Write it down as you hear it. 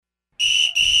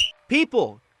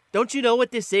People, don't you know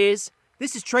what this is?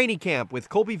 This is Training Camp with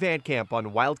Colby Van Camp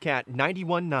on Wildcat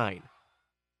 91.9.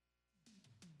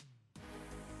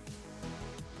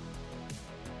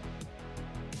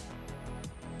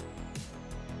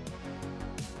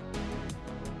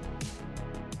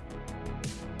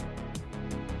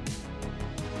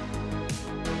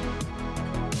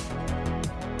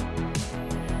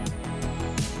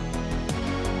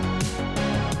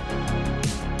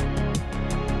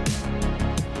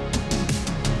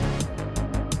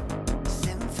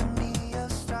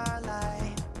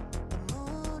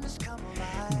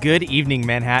 Good evening,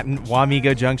 Manhattan,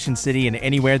 Wamego, Junction City, and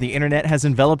anywhere the internet has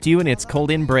enveloped you in its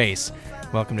cold embrace.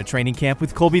 Welcome to Training Camp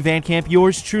with Colby Van Camp,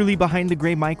 yours truly behind the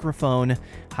gray microphone,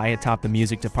 high atop the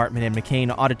music department in McCain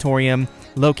Auditorium,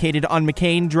 located on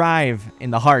McCain Drive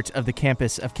in the heart of the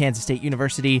campus of Kansas State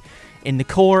University, in the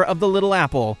core of the Little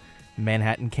Apple,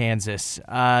 Manhattan, Kansas.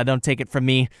 Don't take it from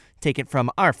me, take it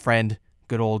from our friend,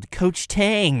 good old Coach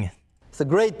Tang. It's a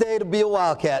great day to be a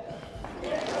Wildcat.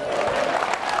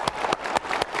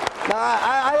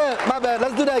 My bad.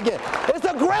 Let's do that again. It's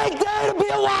a great day to be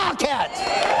a Wildcat.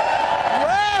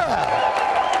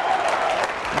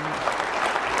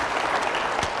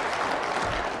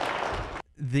 Yeah.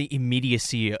 The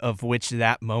immediacy of which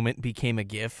that moment became a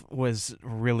GIF was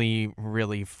really,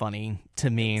 really funny to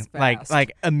me.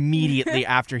 Like immediately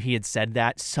after he had said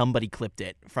that, somebody clipped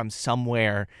it from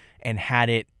somewhere and had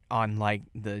it on like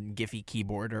the Giphy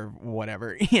keyboard or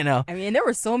whatever, you know? I mean, there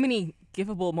were so many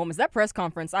gifable moments. That press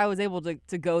conference, I was able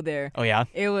to go there. Oh, yeah?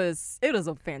 It was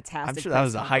a fantastic I'm sure that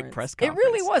was a hype press conference. It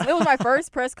really was. It was my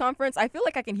first press conference. I feel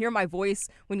like I can hear my voice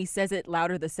when he says it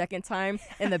louder the second time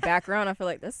in the background. I feel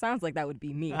like that sounds like that would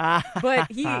be me. But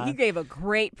he gave a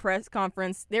great press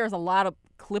conference. There's a lot of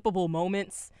clippable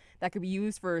moments that could be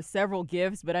used for several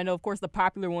GIFs, but I know, of course, the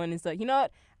popular one is like, you know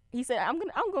what? He said, I'm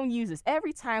gonna use this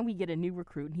every time we get a new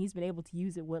recruit, and he's been able to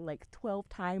use it 12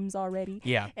 times already.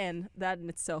 Yeah, and that in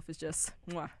itself is just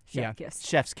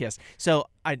chef's kiss. So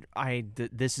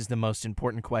this is the most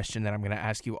important question that I'm gonna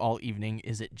ask you all evening.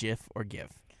 Is it GIF or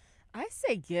GIF? I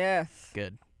say GIF.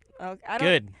 Good.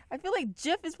 Good. I feel like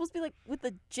GIF is supposed to be like with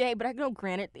a J, but I know,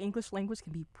 granted, the English language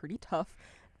can be pretty tough.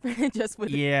 Just with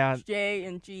J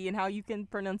and G and how you can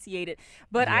pronunciate it.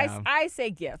 But I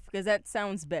say GIF because that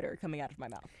sounds better coming out of my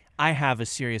mouth. I have a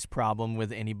serious problem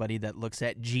with anybody that looks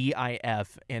at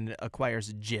GIF and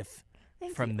acquires GIF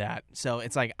from that. So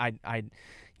it's like I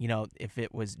if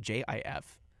it was JIF,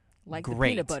 like great.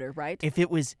 The peanut butter, right? If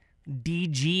it was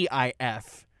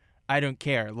DGIF, I don't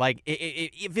care. Like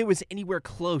if it was anywhere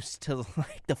close to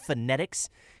like the phonetics,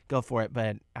 go for it.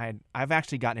 But I've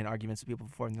actually gotten in arguments with people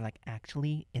before, and they're like,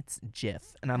 actually, it's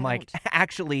GIF. And I'm like,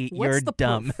 actually, you're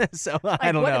dumb. So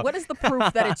I don't know. What is the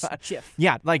proof that it's GIF?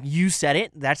 Yeah, like you said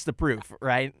it. That's the proof,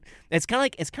 right? It's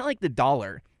kind of like the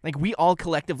dollar. Like we all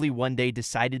collectively one day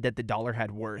decided that the dollar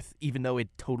had worth, even though it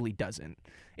totally doesn't.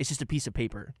 It's just a piece of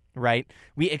paper, right?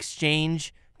 We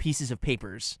exchange pieces of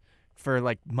papers for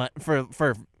like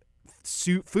for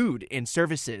food and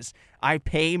services. I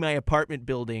pay my apartment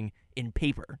building in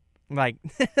paper.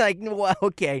 Well,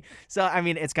 okay. So, I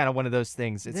mean, it's kind of one of those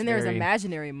things. Then there's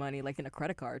imaginary money, like in a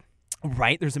credit card.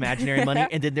 Right? There's imaginary money,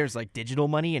 and then there's like digital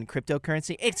money and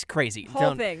cryptocurrency. It's crazy.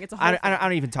 Whole thing. It's a whole thing. I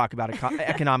don't even talk about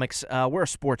economics. We're a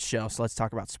sports show, so let's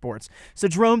talk about sports. So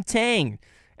Jerome Tang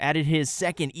added his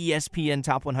second ESPN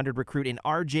Top 100 recruit in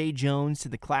R.J. Jones to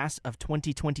the class of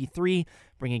 2023,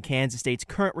 bringing Kansas State's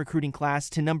current recruiting class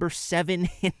to number 7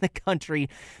 in the country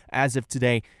as of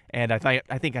today. And I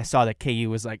think I saw that KU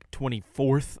was like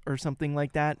 24th or something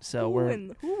like that. So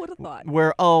who would have thought?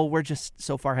 We're just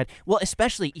so far ahead. Well,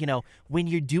 especially, when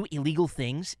you do illegal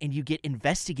things and you get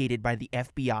investigated by the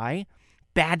FBI,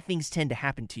 bad things tend to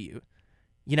happen to you.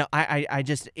 I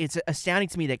just, it's astounding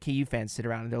to me that KU fans sit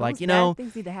around and they're like, bad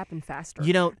things need to happen faster.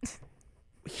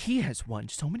 He has won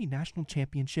so many national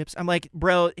championships. I'm like,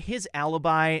 bro, his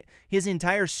alibi, his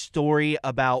entire story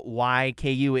about why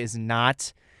KU is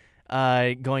not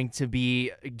going to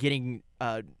be getting,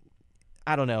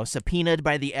 subpoenaed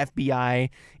by the FBI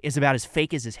is about as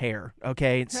fake as his hair.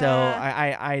 Okay, so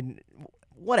I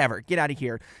whatever, get out of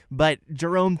here. But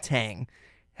Jerome Tang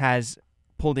has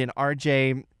pulled in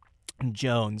R.J.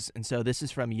 Jones. And so this is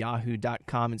from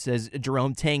yahoo.com. It says,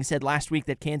 Jerome Tang said last week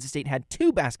that Kansas State had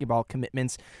 2 basketball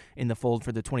commitments in the fold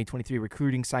for the 2023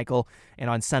 recruiting cycle. And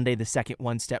on Sunday, the second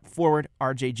one stepped forward.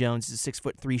 R.J. Jones is a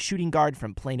 6'3" shooting guard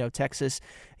from Plano, Texas.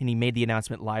 And he made the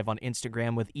announcement live on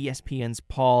Instagram with ESPN's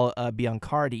Paul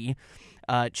Biancardi.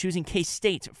 choosing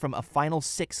K-State from a Final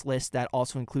Six list that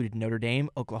also included Notre Dame,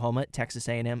 Oklahoma, Texas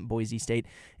A&M, Boise State,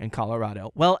 and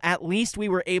Colorado. Well, at least we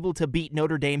were able to beat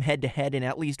Notre Dame head-to-head in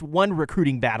at least one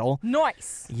recruiting battle.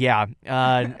 Nice. Yeah,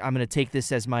 I'm going to take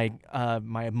this as my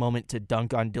my moment to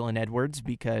dunk on Dylan Edwards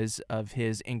because of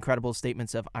his incredible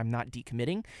statements of, I'm not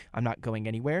decommitting, I'm not going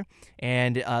anywhere.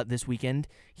 And this weekend,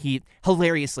 he,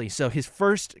 hilariously, so his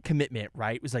first commitment,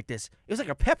 right, was like this. It was like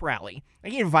a pep rally.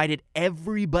 Like, he invited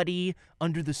everybody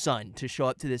under the sun to show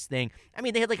up to this thing. I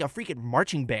mean, they had like a freaking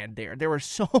marching band there. There were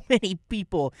so many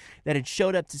people that had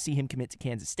showed up to see him commit to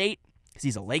Kansas State because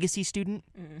he's a legacy student.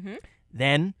 Mm-hmm.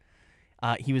 Then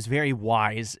he was very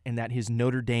wise in that his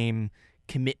Notre Dame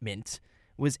commitment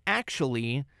was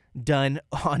actually done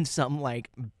on some like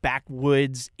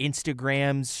backwoods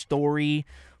Instagram story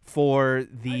for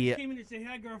the... I came in to say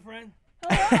hi, girlfriend.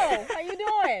 Hello, how you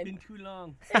doing? Been too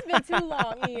long. It's been too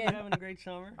long, You Ian. having a great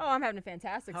summer? Oh, I'm having a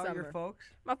fantastic How are summer. your folks?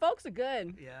 My folks are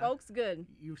good. Yeah. Folks good.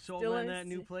 You sold Still on in that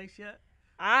new place yet?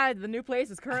 The new place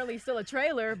is currently still a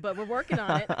trailer, but we're working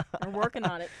on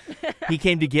it. He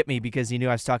came to get me because he knew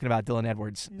I was talking about Dylan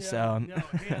Edwards. No, so no.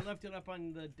 Hey, I left it up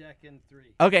on the deck in 3.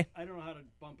 Okay. I don't know how to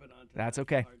bump it onto That's the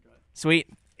okay. hard drive. Sweet.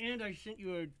 And I sent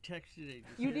you a text today.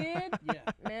 You did? Yeah.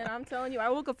 Man, I'm telling you, I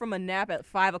woke up from a nap at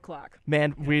 5 o'clock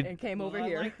Man, and came Well, over I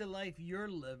here. like the life you're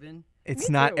living. it's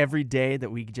Me not too. every day that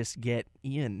we just get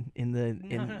Ian in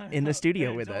the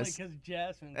studio with It's us. only because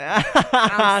Jasmine.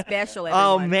 I'm special,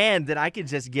 Oh everyone. man, that I could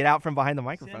just get out from behind the Send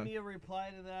microphone. me a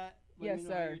reply to that. Let Yes, me know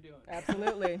how sir. you're doing.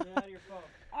 Absolutely. Get out of your phone.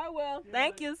 I will.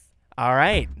 Thank you. All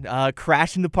right,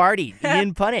 crashing the party,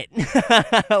 Ian Punnett.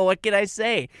 What can I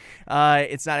say?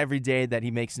 It's not every day that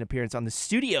he makes an appearance on the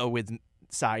studio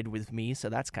side with me, so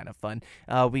that's kind of fun.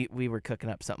 We were cooking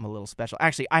up something a little special.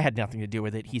 Actually, I had nothing to do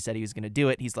with it. He said he was going to do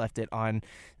it. He's left it on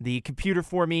the computer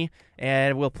for me,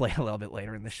 and we'll play a little bit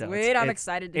later in the show. Sweet, I'm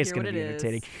excited to it's hear gonna what be it is.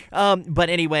 entertaining. But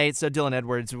anyway, so Dylan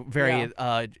Edwards very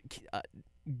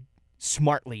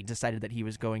smartly decided that he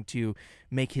was going to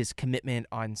make his commitment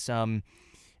on some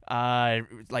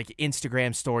like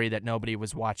Instagram story that nobody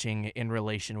was watching in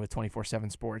relation with 24/7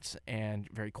 Sports, and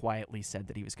very quietly said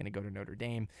that he was going to go to Notre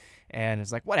Dame. And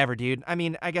it's like, whatever, dude. I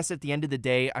mean, I guess at the end of the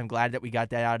day, I'm glad that we got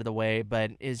that out of the way,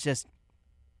 but it's just,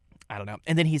 I don't know.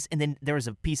 And then there was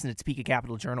a piece in the Topeka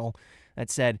Capital Journal that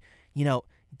said, you know,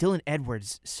 Dylan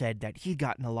Edwards said that he'd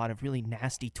gotten a lot of really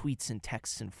nasty tweets and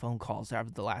texts and phone calls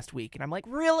over the last week. And I'm like,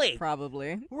 really?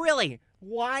 Probably. Really?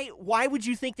 Why would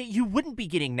you think that you wouldn't be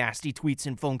getting nasty tweets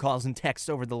and phone calls and texts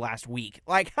over the last week?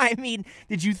 Like, I mean,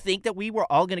 did you think that we were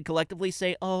all going to collectively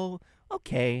say, oh,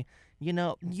 okay, you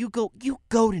know, you go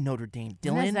to Notre Dame,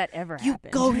 Dylan. When has that ever You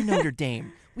happened? go to Notre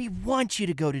Dame. We want you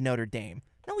to go to Notre Dame.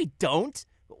 No, we don't.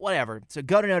 But whatever. So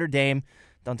go to Notre Dame.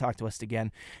 Don't talk to us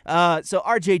again. So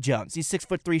R.J. Jones, he's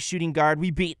 6'3" shooting guard.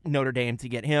 We beat Notre Dame to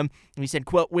get him. And he said,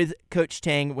 quote, with Coach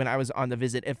Tang when I was on the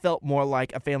visit, it felt more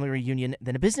like a family reunion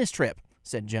than a business trip,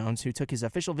 said Jones, who took his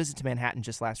official visit to Manhattan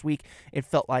just last week. It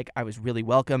felt like I was really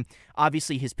welcome.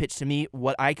 Obviously, his pitch to me,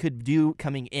 what I could do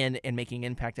coming in and making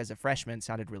impact as a freshman,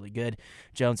 sounded really good.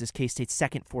 Jones is K-State's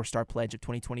second four-star pledge of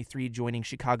 2023, joining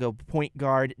Chicago point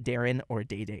guard Darren, or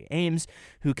Day Ames,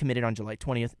 who committed on July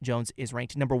 20th. Jones is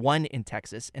ranked number 1 in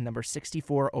Texas and number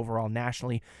 64 overall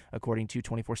nationally, according to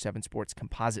 24/7 Sports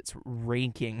Composites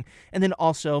ranking. And then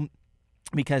also,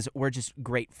 because we're just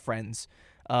great friends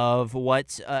of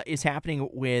what is happening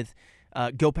with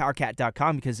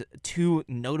GoPowerCat.com, because two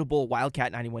notable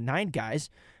Wildcat 91.9 guys,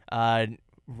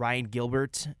 Ryan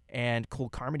Gilbert and Cole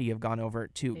Carmody, have gone over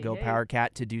to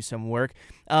GoPowerCat to do some work.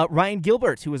 Ryan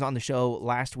Gilbert, who was on the show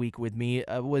last week with me,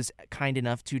 was kind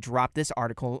enough to drop this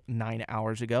article 9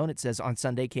 hours ago, and it says, on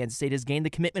Sunday, Kansas State has gained the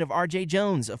commitment of R.J.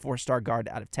 Jones, a four-star guard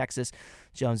out of Texas.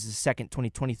 Jones is the second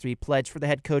 2023 pledge for the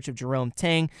head coach of Jerome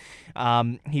Tang.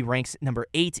 He ranks number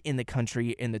 8 in the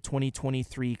country in the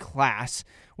 2023 class.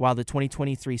 While the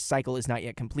 2023 cycle is not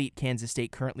yet complete, Kansas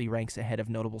State currently ranks ahead of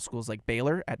notable schools like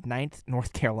Baylor at 9th,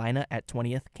 North Carolina at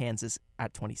 20th, Kansas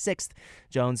at 26th.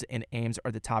 Jones and Ames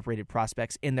are the top-rated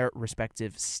prospects in their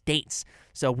respective states.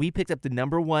 So we picked up the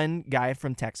number 1 guy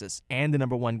from Texas and the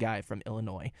number 1 guy from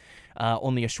Illinois.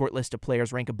 Only a short list of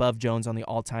players rank above Jones on the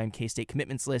all-time K-State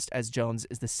commitments list, as Jones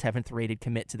is the 7th-rated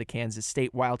commit to the Kansas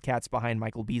State Wildcats behind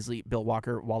Michael Beasley, Bill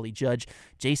Walker, Wally Judge,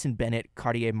 Jason Bennett,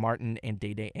 Cartier Martin, and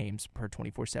Day Ames, per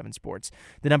 24/7 Sports.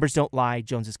 The numbers don't lie.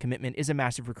 Jones's commitment is a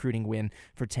massive recruiting win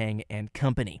for Tang and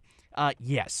company.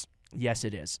 Yes,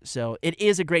 it is. So it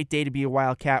is a great day to be a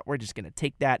Wildcat. We're just going to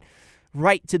take that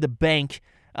right to the bank.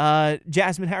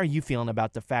 Jasmine, how are you feeling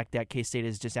about the fact that K-State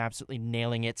is just absolutely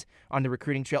nailing it on the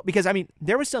recruiting trail? Because, I mean,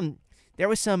 there was some there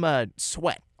was some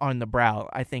sweat on the brow,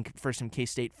 I think, for some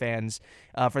K-State fans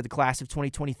for the class of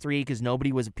 2023 because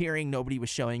nobody was appearing, nobody was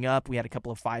showing up. We had a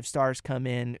couple of 5-stars come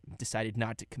in, decided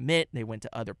not to commit. They went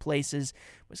to other places.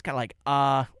 It was kind of like,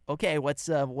 okay, what's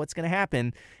going to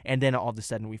happen? And then all of a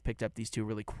sudden we've picked up these 2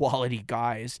 really quality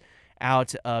guys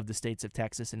out of the states of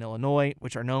Texas and Illinois,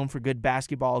 which are known for good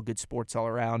basketball, good sports all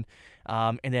around.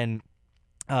 And then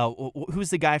who's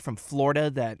the guy from Florida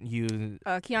that you...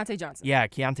 Keontae Johnson. Yeah,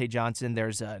 Keontae Johnson.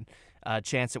 There's a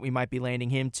chance that we might be landing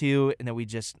him too. And then we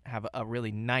just have a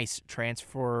really nice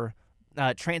transfer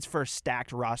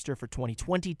stacked roster for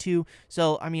 2022.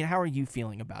 So, I mean, how are you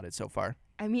feeling about it so far?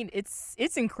 I mean,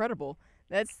 it's incredible.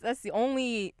 That's the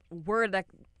only word that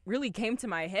really came to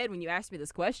my head when you asked me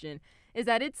this question, is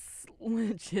that it's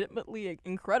legitimately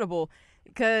incredible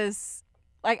because,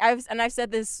 like I've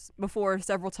said this before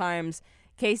several times,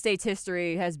 K-State's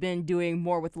history has been doing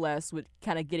more with less, with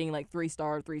kind of getting like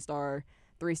 3-star,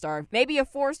 maybe a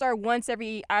 4-star once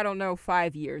every,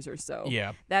 5 years or so.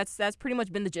 Yeah. That's pretty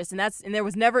much been the gist, and there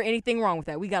was never anything wrong with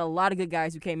that. We got a lot of good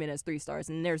guys who came in as 3-stars,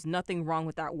 and there's nothing wrong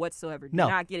with that whatsoever. Do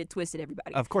not get it twisted,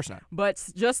 everybody. Of course not. But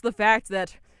just the fact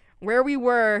that where we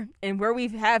were and where we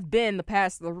have been the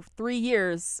past 3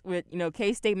 years with,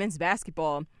 K-State men's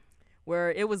basketball,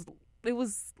 where it was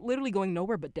literally going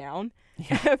nowhere but down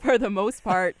for the most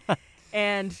part.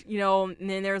 And, and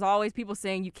then there's always people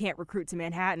saying you can't recruit to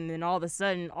Manhattan, and all of a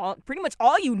sudden, pretty much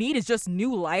all you need is just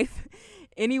new life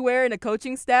anywhere in a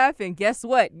coaching staff, and guess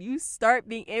what? You start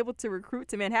being able to recruit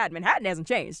to Manhattan. Manhattan hasn't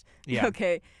changed. Yeah.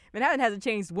 Okay. Manhattan hasn't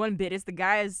changed one bit. It's the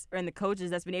guys and the coaches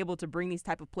that's been able to bring these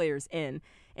type of players in.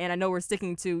 And I know we're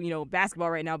sticking to, basketball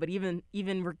right now, but even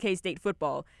for K-State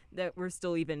football, that we're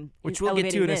still even which we'll get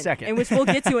to in a second. And which we'll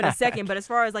get to in a second. But as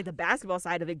far as like the basketball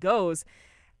side of it goes,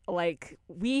 like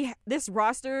this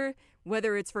roster,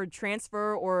 whether it's for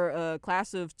transfer or a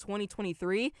class of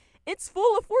 2023, it's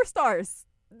full of 4-stars.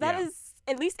 That is,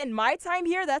 at least in my time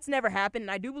here, that's never happened.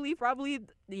 And I do believe probably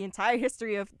the entire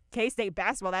history of K-State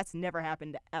basketball, that's never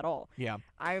happened at all. Yeah.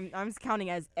 I'm counting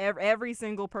as every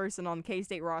single person on the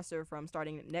K-State roster from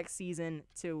starting next season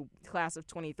to class of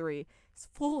 23 is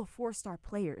full of 4-star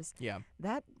players. Yeah.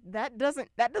 That doesn't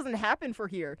happen for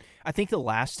here. I think the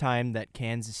last time that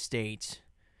Kansas State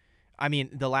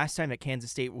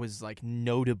was like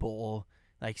notable,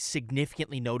 like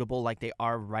significantly notable like they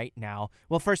are right now.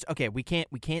 Well, first, okay, we can't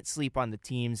sleep on the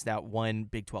teams that won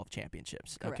Big 12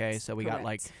 championships. Correct. Okay, so we got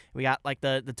Correct.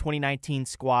 the 2019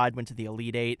 squad went to the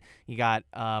Elite Eight. You got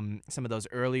some of those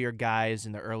earlier guys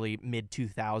in the early mid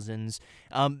 2000s,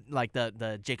 like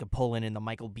the Jacob Pullen and the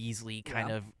Michael Beasley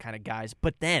kind of guys.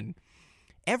 But then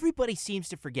everybody seems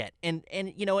to forget, and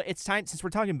it's time, since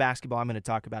we're talking basketball, I'm going to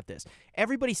talk about this.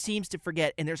 Everybody seems to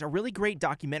forget, and there's a really great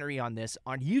documentary on this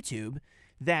on YouTube,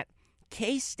 that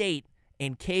K-State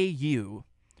and KU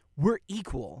were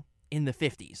equal in the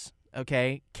 50s,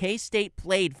 okay? K-State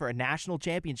played for a national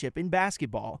championship in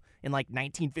basketball in like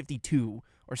 1952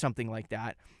 or something like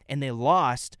that, and they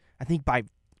lost, I think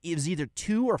it was either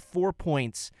 2 or 4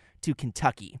 points to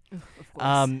Kentucky. Of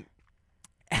course.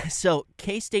 So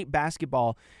K-State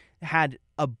basketball had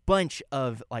a bunch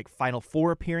of like Final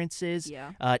Four appearances.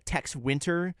 Yeah. Tex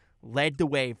Winter led the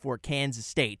way for Kansas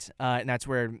State, and that's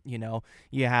where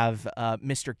you have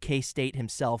Mr. K-State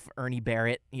himself, Ernie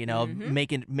Barrett,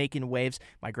 making waves.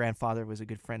 My grandfather was a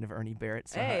good friend of Ernie Barrett,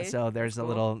 so there's a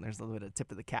little bit of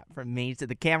tip of the cap from me to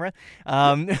the camera,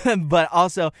 but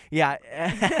also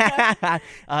and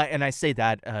I say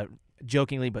that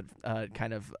jokingly, but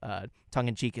kind of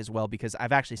tongue-in-cheek as well, because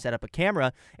I've actually set up a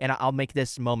camera, and I'll make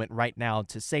this moment right now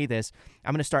to say this.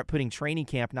 I'm going to start putting training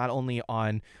camp not only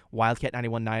on Wildcat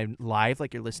 91.9 Live,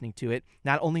 like you're listening to it,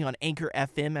 not only on Anchor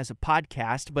FM as a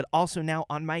podcast, but also now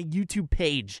on my YouTube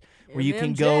page, where you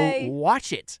can go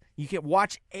watch it. You can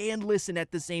watch and listen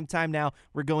at the same time now.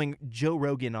 We're going Joe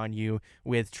Rogan on you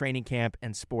with training camp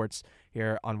and sports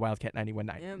here on Wildcat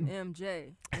 91.9.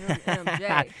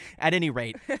 MMJ. At any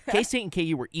rate, K-State and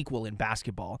KU were equal in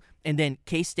basketball. And then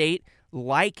K-State,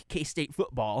 like K-State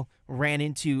football, ran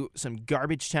into some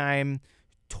garbage time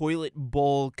toilet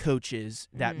bowl coaches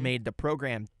that made the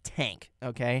program tank,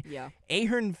 okay? Yeah.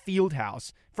 Ahern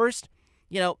Fieldhouse. First,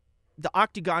 the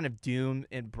Octagon of Doom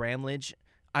in Bramlage,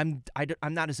 I'm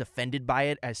not as offended by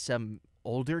it as some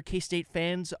older K-State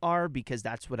fans are, because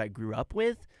that's what I grew up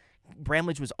with.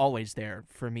 Bramlage was always there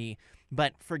for me.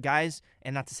 But for guys,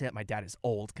 and not to say that my dad is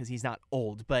old, because he's not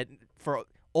old, but for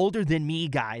older than me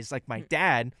guys like my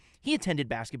dad, he attended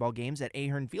basketball games at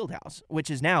Ahern Fieldhouse, which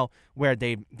is now where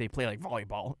they play like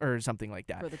volleyball or something like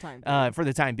that. For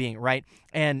the time being, right?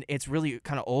 And it's really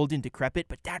kind of old and decrepit,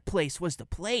 but that place was the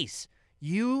place.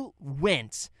 You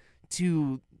went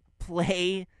to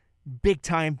play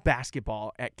big-time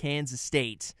basketball at Kansas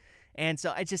State. And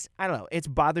so I don't know. It's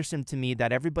bothersome to me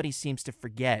that everybody seems to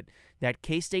forget that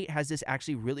K-State has this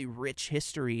actually really rich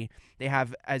history. They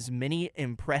have as many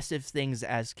impressive things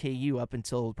as KU up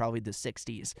until probably the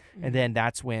 60s. And then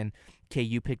that's when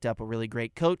KU picked up a really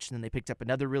great coach, and then they picked up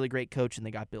another really great coach, and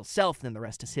they got Bill Self, and then the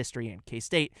rest is history. And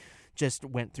K-State just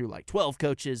went through like 12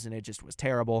 coaches, and it just was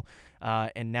terrible.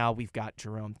 And now we've got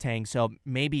Jerome Tang. So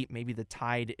maybe the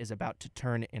tide is about to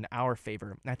turn in our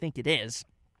favor. I think it is.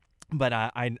 But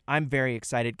I'm very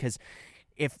excited because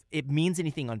if it means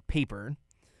anything on paper,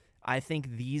 I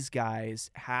think these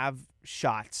guys have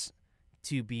shots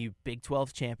to be Big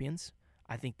 12 champions.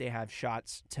 I think they have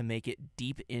shots to make it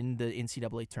deep in the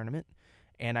NCAA tournament.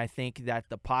 And I think that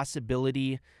the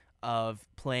possibility of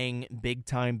playing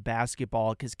big-time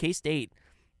basketball, because K-State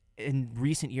in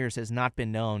recent years has not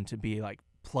been known to be like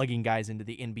plugging guys into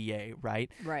the NBA, right?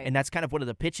 Right. And that's kind of one of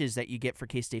the pitches that you get for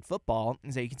K-State football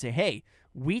is that you can say, hey,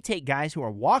 we take guys who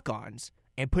are walk-ons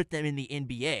and put them in the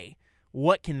NBA.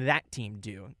 What can that team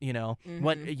do? You know,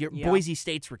 Boise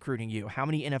State's recruiting you. How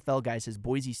many NFL guys has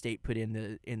Boise State put in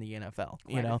the NFL?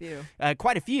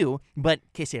 Quite a few, but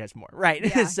K-State has more, right?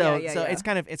 Yeah, so yeah. it's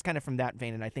kind of from that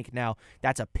vein, and I think now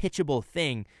that's a pitchable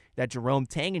thing that Jerome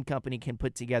Tang and company can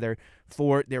put together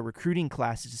for their recruiting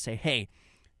classes to say, hey,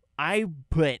 I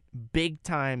put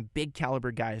big-time,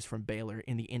 big-caliber guys from Baylor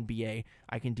in the NBA.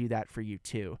 I can do that for you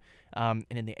too. And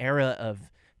in the era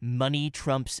of money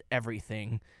trumps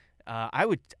everything,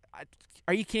 are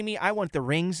you kidding me? I want the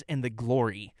rings and the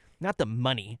glory, not the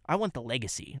money. I want the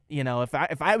legacy. You know, if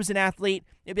I was an athlete,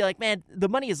 it'd be like, man, the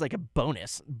money is like a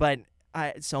bonus. But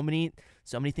so many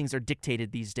things are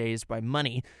dictated these days by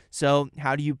money. So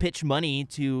how do you pitch money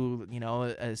to, you know,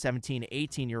 a 17,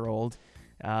 18-year-old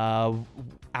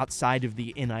outside of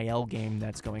the NIL game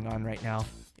that's going on right now,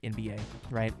 NBA,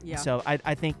 right? Yeah. So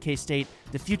I think K-State,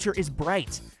 the future is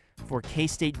bright for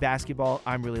K-State basketball.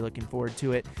 I'm really looking forward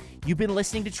to it. You've been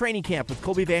listening to Training Camp with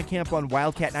Colby Van Camp on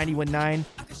Wildcat 91.9.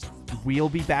 We'll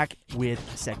be back with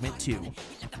segment 2.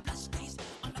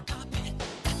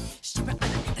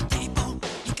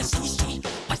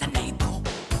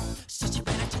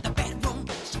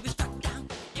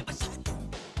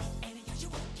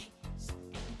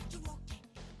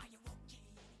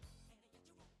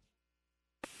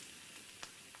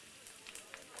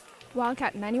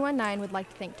 Wildcat 91.9 would like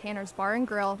to thank Tanner's Bar and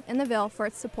Grill in the Ville for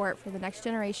its support for the next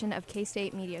generation of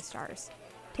K-State media stars.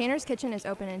 Tanner's Kitchen is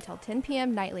open until 10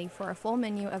 p.m. nightly for a full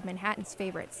menu of Manhattan's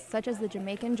favorites, such as the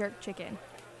Jamaican jerk chicken.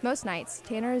 Most nights,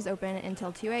 Tanner is open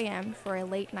until 2 a.m. for a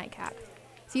late nightcap.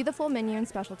 See the full menu and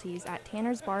specialties at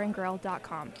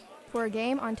tannersbarandgrill.com. For a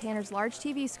game on Tanner's large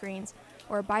TV screens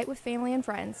or a bite with family and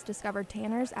friends, discover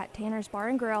Tanner's at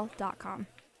tannersbarandgrill.com.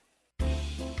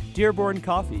 Dearborn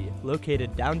Coffee,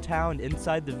 located downtown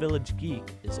inside the Village Geek,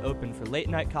 is open for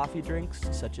late-night coffee drinks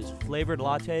such as flavored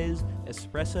lattes,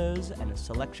 espressos, and a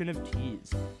selection of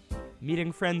teas.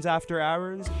 Meeting friends after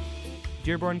hours?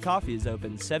 Dearborn Coffee is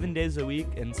open 7 days a week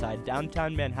inside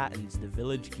downtown Manhattan's The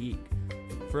Village Geek.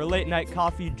 For a late-night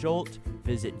coffee jolt,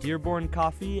 visit Dearborn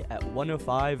Coffee at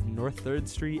 105 North 3rd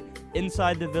Street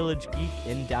inside The Village Geek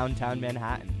in downtown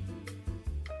Manhattan.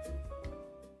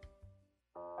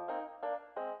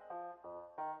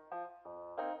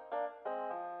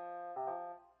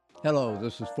 Hello,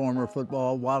 this is former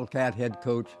football Wildcat head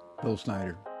coach Bill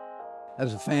Snyder.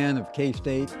 As a fan of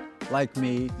K-State, like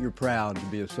me, you're proud to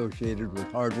be associated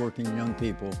with hardworking young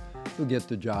people who get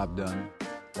the job done.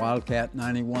 Wildcat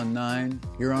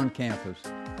 91.9 here on campus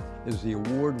is the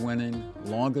award-winning,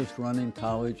 longest-running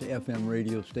college FM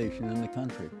radio station in the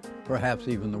country, perhaps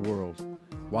even the world.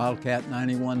 Wildcat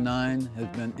 91.9 has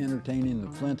been entertaining the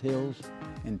Flint Hills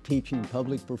and teaching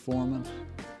public performance,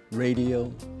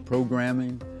 radio,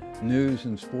 programming, news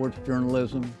and sports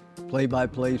journalism,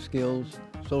 play-by-play skills,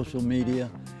 social media,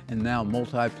 and now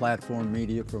multi-platform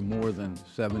media for more than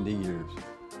 70 years.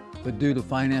 But due to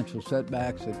financial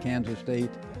setbacks at Kansas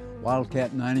State,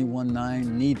 Wildcat 91.9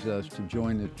 needs us to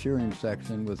join the cheering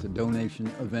section with a donation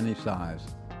of any size.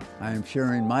 I am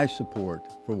sharing my support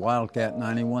for Wildcat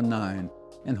 91.9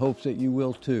 in hopes that you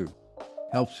will too.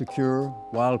 Help secure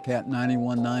Wildcat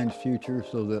 91.9's future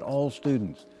so that all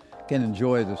students can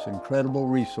enjoy this incredible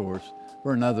resource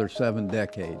for another 7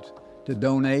 decades. To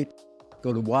donate,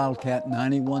 go to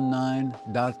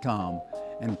wildcat919.com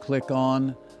and click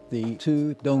on the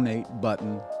To Donate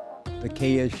button. The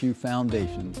KSU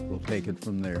Foundation will take it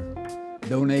from there.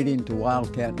 Donating to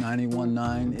Wildcat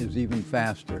 91.9 is even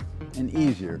faster and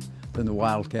easier than the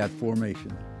Wildcat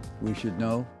formation. We should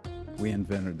know we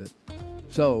invented it.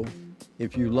 So,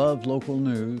 if you love local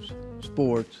news,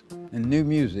 sports, and new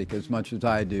music as much as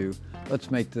I do,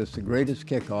 let's make this the greatest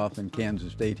kickoff in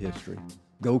Kansas State history.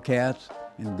 Go Cats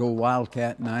and go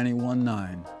Wildcat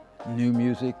 91.9. New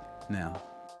music now.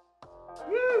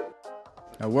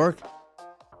 That work?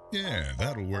 Yeah,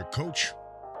 that'll work, Coach.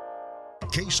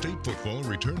 K-State football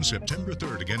returns September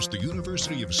 3rd against the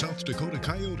University of South Dakota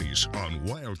Coyotes on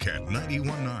Wildcat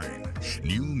 91.9.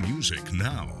 New music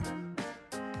now.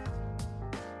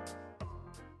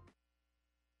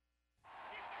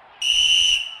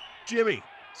 Jimmy,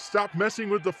 stop messing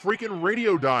with the freaking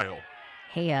radio dial.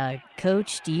 Hey,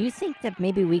 Coach, do you think that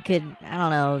maybe we could, I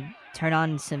don't know, turn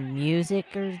on some music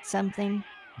or something?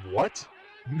 What?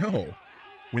 No.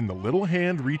 When the little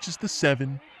hand reaches the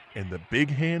 7 and the big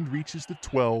hand reaches the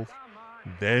 12,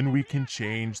 then we can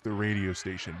change the radio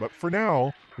station. But for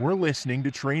now, we're listening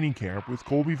to Training Camp with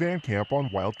Colby Van Camp on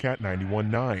Wildcat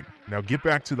 91.9. Now get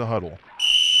back to the huddle.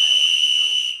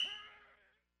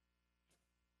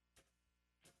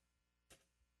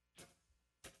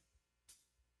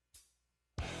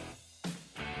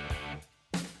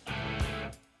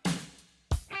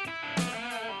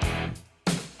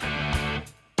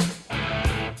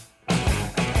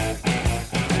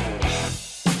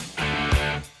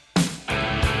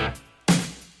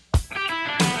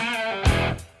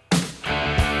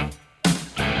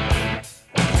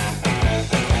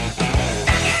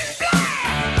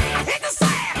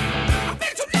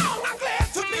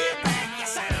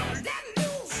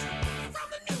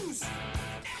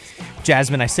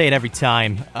 Jasmine, I say it every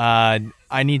time.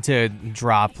 I need to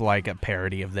drop like a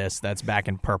parody of this that's back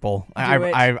in purple.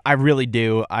 I really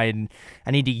do. I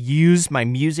need to use my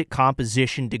music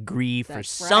composition degree for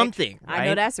something. Right? I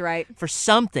know that's right. For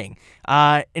something.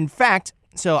 In fact,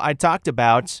 so I talked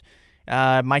about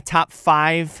my top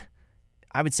 5,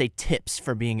 I would say, tips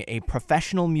for being a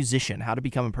professional musician, how to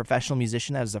become a professional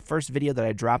musician. That was the first video that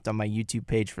I dropped on my YouTube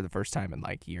page for the first time in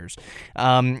like years.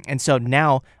 And so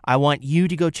now I want you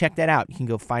to go check that out. You can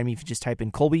go find me if you just type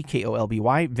in Colby,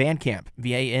 Kolby, Van Camp,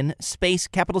 VAN, space,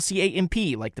 capital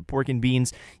CAMP, like the pork and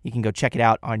beans. You can go check it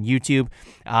out on YouTube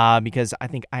because I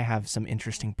think I have some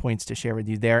interesting points to share with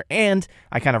you there. And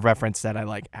I kind of referenced that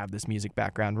I have this music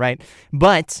background, right?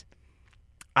 But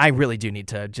I really do need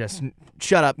to just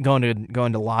shut up, go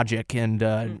into Logic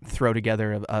and throw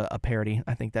together a parody.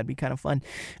 I think that'd be kind of fun.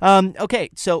 Okay,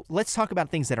 so let's talk about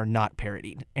things that are not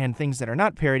parodied. And things that are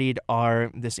not parodied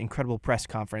are this incredible press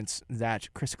conference that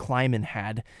Chris Klieman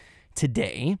had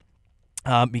today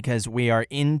because we are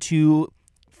into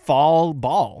fall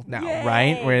ball now, Yay!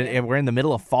 Right? We're in the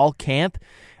middle of fall camp.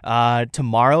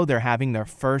 Tomorrow they're having their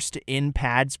first in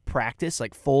pads practice,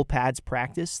 like full pads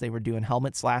practice. They were doing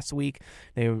helmets last week.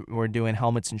 They were doing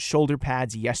helmets and shoulder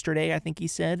pads yesterday, I think he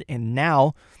said. And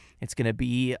now it's going to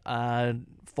be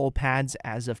full pads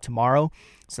as of tomorrow.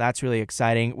 So that's really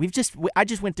exciting. I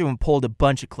just went through and pulled a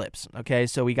bunch of clips. Okay,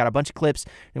 so we got a bunch of clips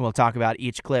and we'll talk about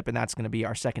each clip, and that's going to be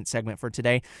our second segment for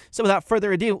today. So without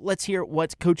further ado, let's hear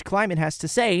what Coach Klieman has to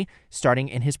say starting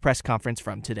in his press conference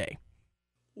from today.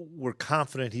 We're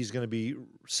confident he's going to be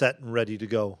set and ready to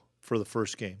go for the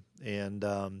first game. And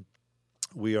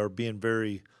we are being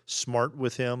very smart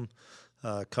with him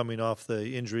coming off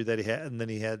the injury that he had. And then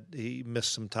he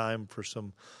missed some time for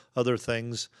some other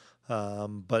things.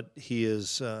 But he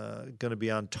is going to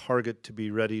be on target to be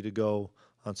ready to go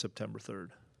on September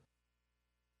 3rd.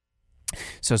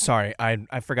 So sorry,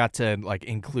 I forgot to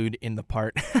include in the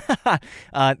part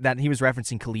that he was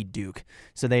referencing Khalid Duke.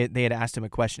 So they had asked him a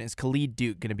question: is Khalid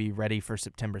Duke going to be ready for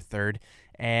September 3rd?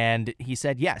 And he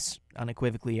said yes,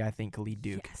 unequivocally. I think Khalid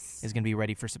Duke is going to be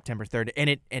ready for September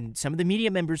 3rd. And some of the media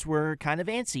members were kind of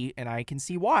antsy, and I can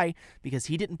see why, because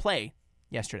he didn't play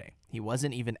yesterday. He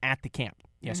wasn't even at the camp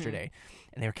yesterday,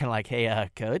 and they were kind of like, "Hey,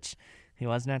 coach, he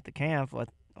wasn't at the camp.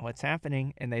 What's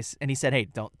happening?" And he said, "Hey,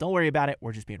 don't worry about it.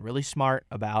 We're just being really smart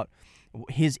about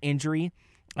his injury."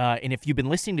 And if you've been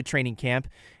listening to Training Camp,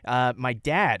 my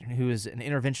dad, who is an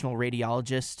interventional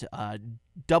radiologist,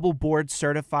 double board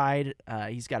certified,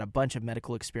 he's got a bunch of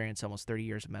medical experience, almost 30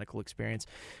 years of medical experience,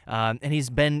 and he's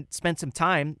spent some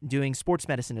time doing sports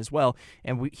medicine as well.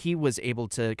 And he was able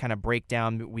to kind of break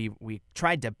down. We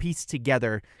tried to piece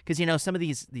together, because some of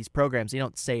these programs, they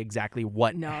don't say exactly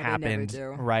what happened, they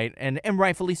never do. Right? And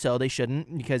rightfully so, they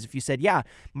shouldn't, because if you said, "Yeah,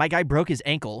 my guy broke his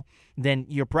ankle," then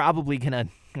you're probably gonna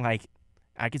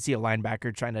I could see a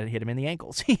linebacker trying to hit him in the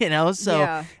ankles, So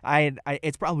Yeah.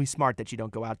 It's probably smart that you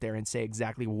don't go out there and say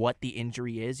exactly what the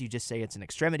injury is. You just say it's an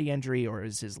extremity injury or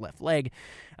is his left leg.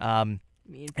 From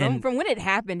when it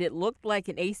happened, it looked like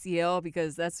an ACL,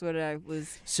 because that's what I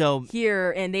was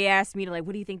here. And they asked me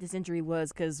what do you think this injury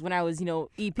was? Because when I was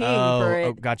EPing for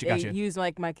it, gotcha. they used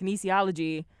my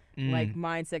kinesiology like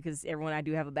mindset, because everyone, I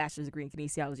do have a bachelor's degree in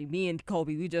kinesiology. Me and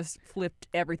Colby, we just flipped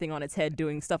everything on its head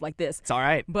doing stuff like this. It's all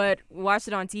right. But watched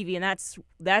it on TV, and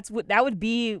that would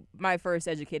be my first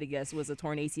educated guess, was a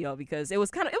torn ACL, because it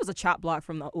was a chop block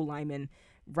from the O lineman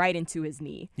right into his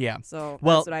knee. Yeah. So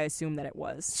well, that's what I assumed that it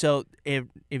was. So it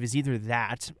was either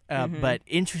that, but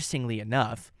interestingly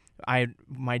enough,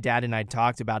 my dad and I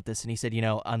talked about this, and he said,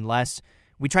 unless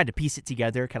we tried to piece it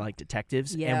together, kind of like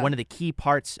detectives. Yeah. And one of the key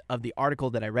parts of the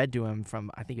article that I read to him from,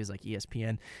 I think it was like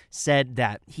ESPN, said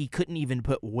that he couldn't even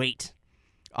put weight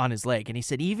on his leg. And he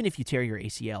said, even if you tear your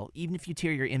ACL, even if you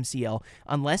tear your MCL,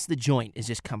 unless the joint is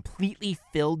just completely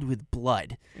filled with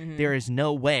blood, there is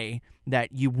no way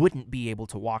that you wouldn't be able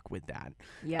to walk with that.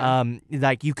 Yeah.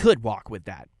 Like you could walk with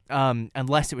that.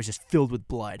 Unless it was just filled with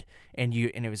blood and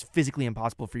it was physically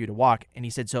impossible for you to walk. And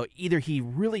he said, so either he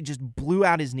really just blew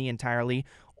out his knee entirely,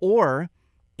 or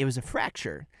it was a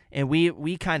fracture. And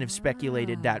we kind of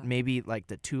speculated that maybe like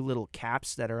the two little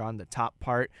caps that are on the top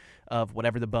part of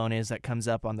whatever the bone is that comes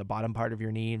up on the bottom part of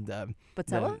your knee, the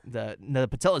patella? The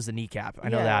patella is the kneecap. I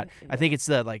know that. I think it's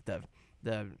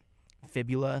the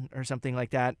fibula or something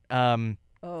like that.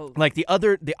 Like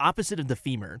the opposite of the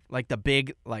femur, like the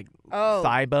big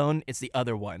thigh bone, it's the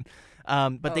other one.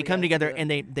 But they come together and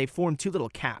they form two little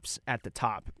caps at the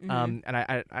top. And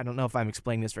I don't know if I'm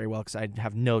explaining this very well because I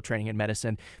have no training in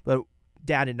medicine, but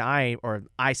Dad and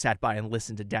I sat by and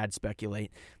listened to Dad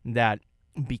speculate that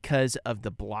because of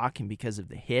the block and because of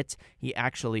the hit, he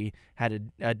actually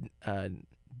had a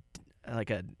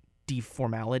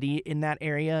deformality in that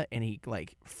area, and he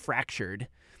like fractured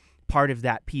part of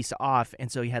that piece off, and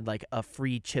so he had like a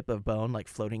free chip of bone like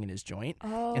floating in his joint.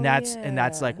 And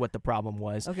that's like what the problem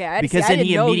was. Because then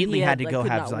he immediately had to go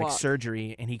have like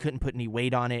surgery, and he couldn't put any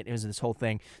weight on it. It was this whole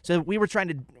thing. So we were trying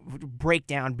to break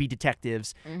down, be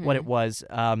detectives, what it was.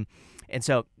 And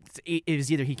so it was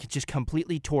either he just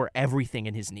completely tore everything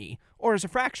in his knee, or it's a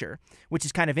fracture, which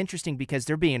is kind of interesting because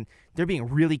they're being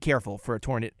really careful for a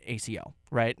torn ACL,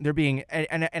 right? They're being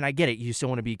and I get it, you still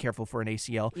want to be careful for an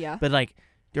ACL, but like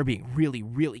they're being really,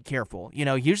 really careful.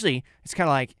 Usually it's kind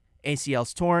of like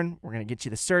ACL's torn, we're going to get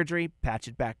you the surgery, patch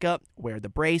it back up, wear the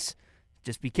brace,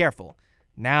 just be careful.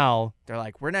 Now they're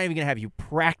like, we're not even going to have you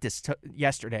practice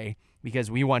yesterday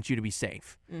because we want you to be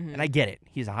safe. And I get it.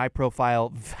 He's a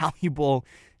high-profile, valuable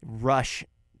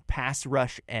pass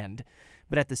rush end.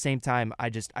 But at the same time, I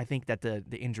think that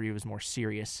the injury was more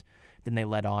serious than they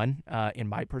let on, in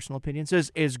my personal opinion. So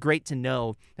it's great to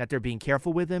know that they're being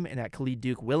careful with him and that Khalid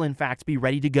Duke will, in fact, be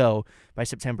ready to go by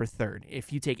September 3rd.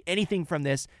 If you take anything from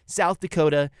this, South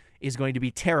Dakota is going to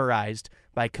be terrorized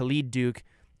by Khalid Duke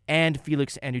and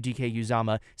Felix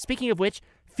Anudike-Uzomah. Speaking of which,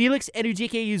 Felix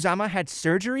Anudike-Uzomah had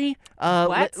surgery.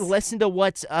 Listen to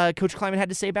what Coach Klieman had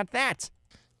to say about that.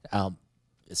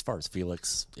 As far as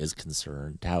Felix is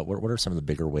concerned, what are some of the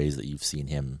bigger ways that you've seen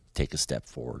him take a step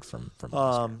forward from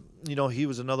he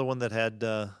was another one that had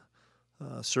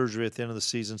surgery at the end of the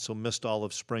season, so missed all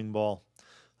of spring ball.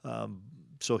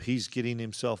 So he's getting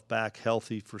himself back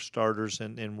healthy for starters,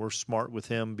 and we're smart with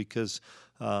him because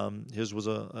his was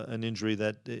an injury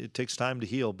that it takes time to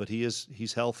heal, but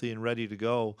he's healthy and ready to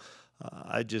go.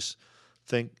 I just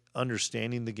think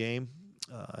understanding the game,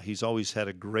 he's always had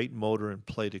a great motor and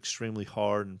played extremely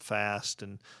hard and fast,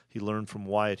 and he learned from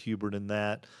Wyatt Hubert in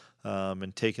that.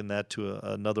 And taking that to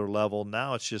another level.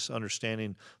 Now it's just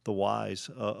understanding the whys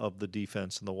of the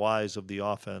defense and the whys of the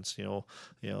offense.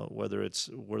 Whether it's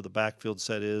where the backfield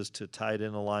set is, to tight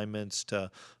end alignments,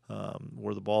 to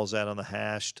where the ball's at on the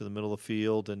hash, to the middle of the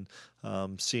field, and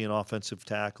seeing offensive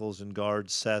tackles and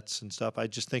guard sets and stuff. I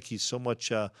just think he's so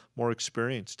much more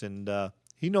experienced, and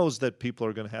he knows that people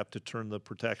are going to have to turn the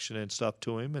protection and stuff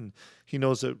to him, and he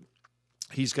knows that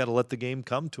he's got to let the game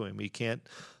come to him. He can't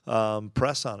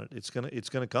press on it. It's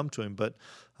gonna come to him. But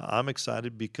I'm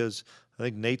excited because I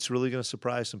think Nate's really going to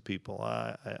surprise some people.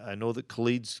 I know that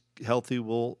Khalid's healthy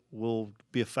will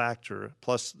be a factor.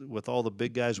 Plus, with all the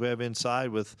big guys we have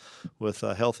inside, with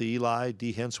healthy Eli,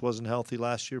 D. Hintz wasn't healthy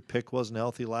last year. Pick wasn't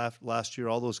healthy last year.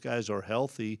 All those guys are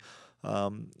healthy.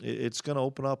 It's going to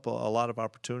open up a lot of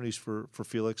opportunities for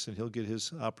Felix, and he'll get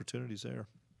his opportunities there.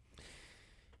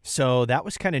 So that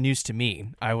was kind of news to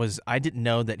me. I didn't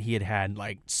know that he had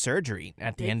like surgery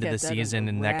at the end of the season,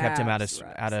 and that kept him out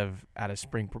of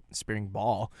spring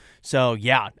ball. So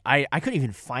yeah, I couldn't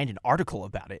even find an article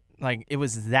about it. Like it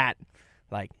was that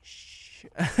like shh.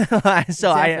 So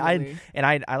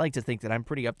I like to think that I'm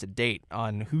pretty up to date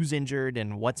on who's injured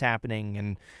and what's happening,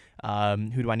 and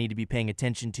Who do I need to be paying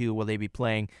attention to? Will they be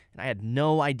playing? And I had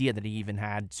no idea that he even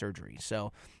had surgery.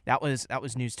 So that was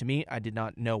news to me. I did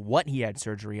not know what he had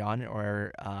surgery on,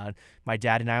 or my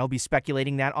dad and I will be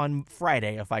speculating that on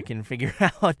Friday if I can figure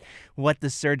out what the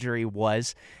surgery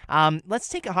was. Let's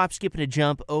take a hop, skip, and a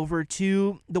jump over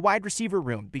to the wide receiver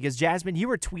room, because Jasmine, you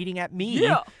were tweeting at me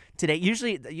today.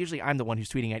 Usually I'm the one who's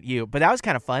tweeting at you, but that was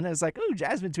kind of fun. I was like, "Oh,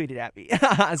 Jasmine tweeted at me."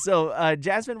 So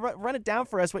Jasmine, run it down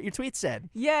for us what your tweet said.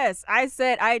 Yes, I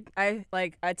said I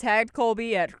tagged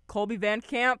Colby at Colby Van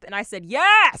Camp, and I said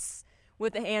yes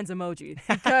with the hands emoji,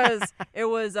 because it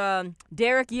was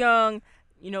Derek Young,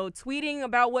 tweeting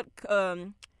about what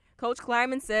Coach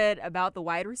Klieman said about the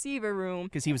wide receiver room.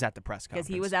 Because he was at the press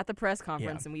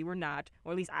conference. And we were not,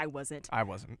 or at least I wasn't.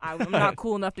 I'm not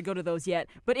cool enough to go to those yet.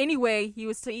 But anyway, he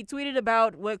tweeted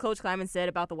about what Coach Klieman said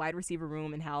about the wide receiver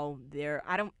room and how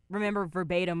I don't remember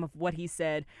verbatim of what he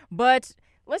said, but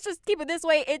let's just keep it this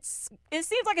way. It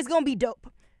seems like it's going to be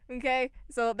dope. Okay?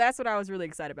 So that's what I was really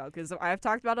excited about, because I've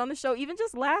talked about on the show even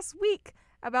just last week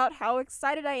about how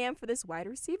excited I am for this wide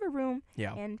receiver room.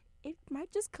 Yeah. And it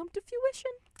might just come to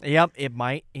fruition. Yep, it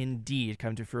might indeed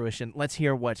come to fruition. Let's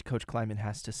hear what Coach Klieman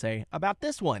has to say about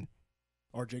this one.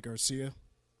 RJ Garcia,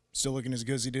 still looking as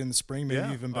good as he did in the spring,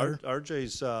 maybe even better.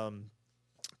 RJ's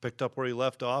picked up where he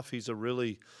left off. He's a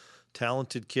really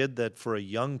talented kid that, for a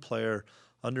young player,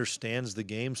 understands the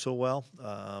game so well,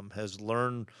 has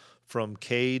learned from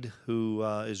Cade, who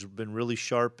has been really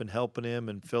sharp in helping him,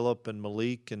 and Phillip and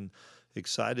Malik, and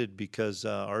excited because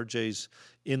RJ's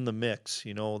in the mix.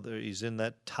 He's in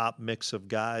that top mix of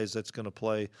guys that's going to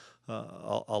play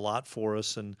a lot for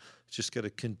us, and just got to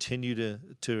continue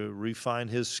to refine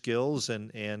his skills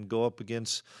and go up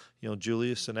against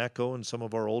Julius and Echo and some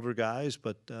of our older guys,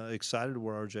 but excited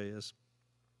where RJ is.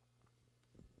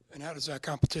 And how does that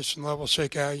competition level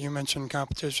shake out? You mentioned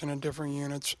competition in different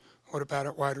units. What about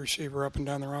at wide receiver up and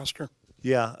down the roster?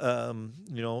 Yeah,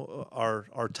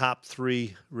 our top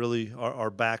three really are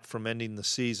back from ending the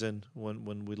season.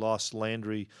 When we lost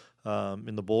Landry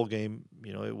in the bowl game,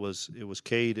 it was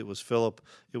Cade, it was Phillip,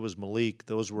 it was Malik.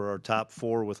 Those were our top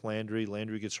four with Landry.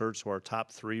 Landry gets hurt, so our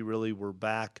top three really were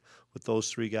back with those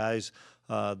three guys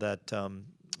that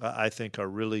I think are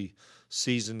really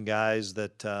seasoned guys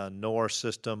that know our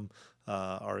system,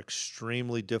 are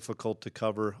extremely difficult to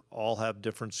cover, all have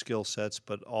different skill sets,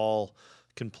 but all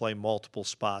can play multiple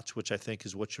spots, which I think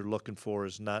is what you're looking for,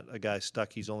 is not a guy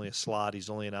stuck. He's only a slot. He's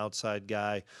only an outside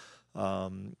guy, a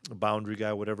boundary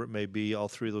guy, whatever it may be. All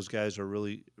three of those guys are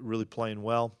really, really playing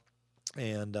well.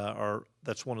 And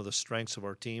that's one of the strengths of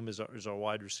our team is our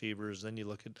wide receivers. Then you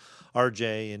look at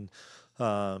RJ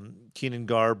and Keenan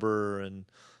Garber and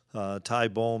Ty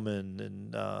Bowman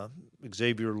and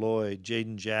Xavier Lloyd,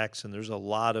 Jaden Jackson. There's a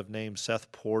lot of names.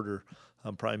 Seth Porter.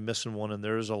 I'm probably missing one, and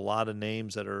there's a lot of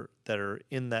names that are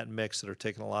in that mix that are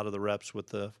taking a lot of the reps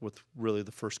with really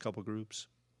the first couple groups.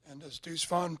 And does Deuce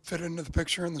Vaughn fit into the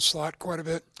picture in the slot quite a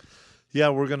bit? Yeah,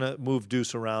 we're going to move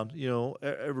Deuce around.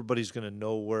 Everybody's going to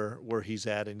know where he's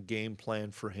at and game plan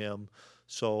for him.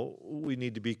 So we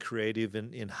need to be creative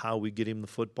in how we get him the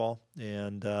football,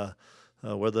 and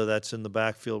whether that's in the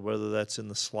backfield, whether that's in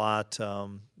the slot,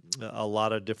 a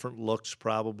lot of different looks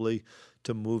probably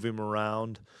to move him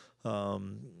around.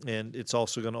 And it's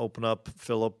also going to open up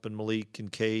Phillip and Malik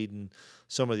and Cade and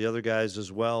some of the other guys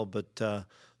as well. But,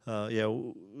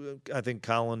 I think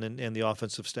Colin and the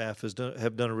offensive staff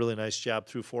have done a really nice job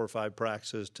through 4 or 5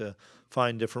 practices to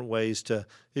find different ways to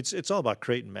 – it's all about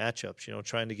creating matchups,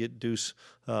 trying to get Deuce,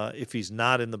 if he's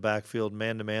not in the backfield,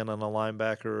 man-to-man on a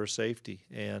linebacker or a safety.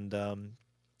 And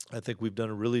I think we've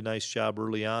done a really nice job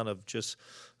early on of just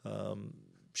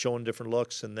showing different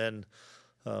looks, and then –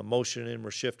 motioning him or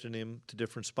shifting him to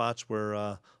different spots where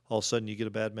all of a sudden you get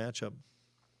a bad matchup.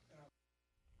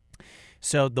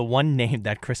 So the one name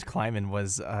that Chris Klieman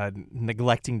was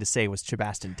neglecting to say was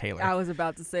Chabastin Taylor. I was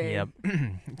about to say. Yep,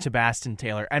 Chabastin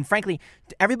Taylor. And frankly,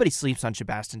 everybody sleeps on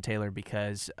Chabastin Taylor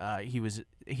because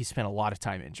he spent a lot of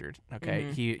time injured. Okay,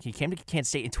 Mm-hmm. He came to Kansas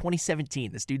State in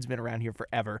 2017. This dude's been around here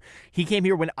forever. He came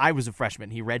here when I was a freshman.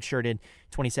 He redshirted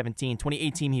 2017.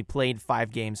 2018, he played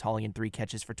 5 games, hauling in 3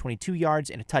 catches for 22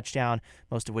 yards and a touchdown,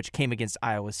 most of which came against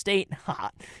Iowa State.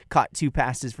 Caught 2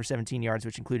 passes for 17 yards,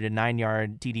 which included a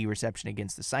 9-yard TD reception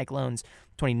against the Cyclones.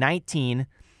 2019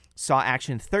 saw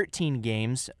action 13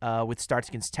 games with starts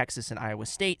against Texas and Iowa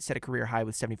State, set a career high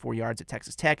with 74 yards at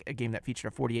Texas Tech, a game that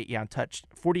featured a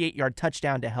 48-yard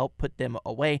touchdown to help put them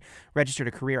away, registered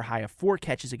a career high of 4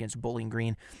 catches against Bowling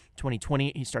Green.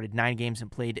 2020, he started 9 games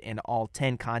and played in all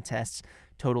 10 contests.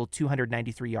 totaled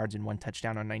 293 yards and 1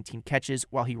 touchdown on 19 catches,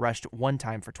 while he rushed 1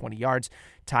 time for 20 yards,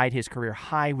 tied his career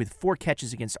high with 4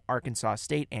 catches against Arkansas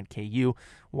State and KU,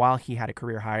 while he had a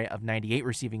career high of 98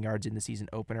 receiving yards in the season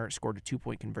opener, scored a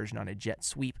 2-point conversion on a jet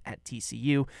sweep at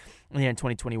TCU. And in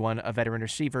 2021, a veteran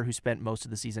receiver who spent most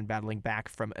of the season battling back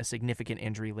from a significant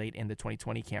injury late in the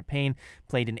 2020 campaign,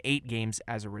 played in 8 games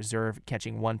as a reserve,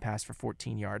 catching 1 pass for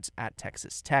 14 yards at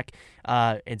Texas Tech.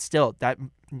 And still,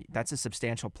 that's a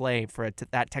substantial play for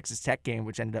that Texas Tech game,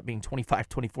 which ended up being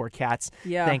 25-24 Cats,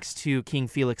 thanks to King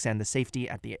Felix and the safety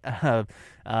at the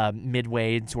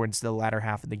midway towards the latter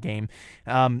half of the game.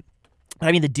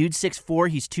 I mean, the dude's 6'4",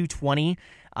 he's 220.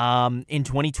 In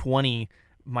 2020,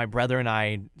 my brother and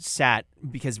I sat,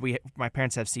 because my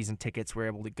parents have season tickets, we're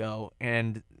able to go,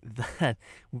 and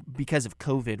because of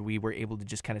COVID, we were able to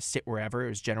just kind of sit wherever. It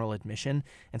was general admission,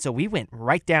 and so we went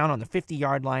right down on the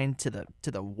 50-yard line to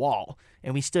the wall,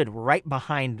 and we stood right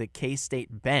behind the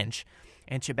K-State bench,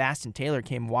 and Sebastian Taylor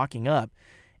came walking up.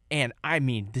 And, I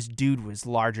mean, this dude was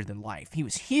larger than life. He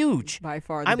was huge. By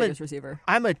far the biggest receiver.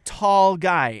 I'm a tall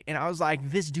guy, and I was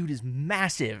like, this dude is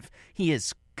massive. He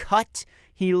is cut.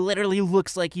 He literally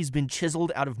looks like he's been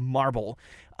chiseled out of marble.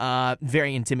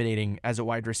 Very intimidating as a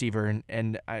wide receiver,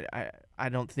 and I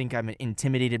don't think I'm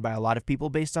intimidated by a lot of people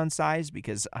based on size,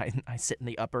 because I sit in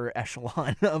the upper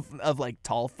echelon of like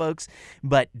tall folks.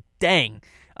 But dang,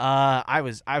 I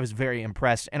was very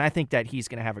impressed, and I think that he's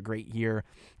going to have a great year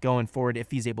going forward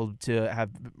if he's able to have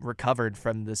recovered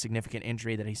from the significant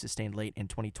injury that he sustained late in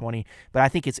 2020. But I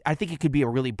think it could be a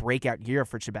really breakout year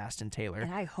for Sebastian Taylor.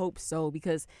 And I hope so,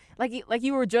 because like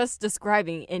you were just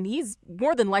describing, and he's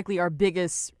more than likely our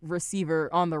biggest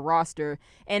receiver on the roster,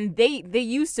 and they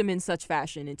used him in such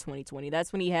fashion in 2020.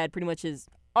 That's when he had pretty much his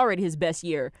best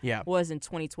year was in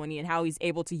 2020, and how he's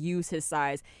able to use his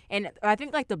size. And I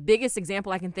think like the biggest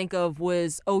example I can think of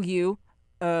was OU,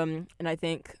 and I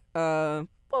think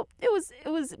it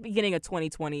was beginning of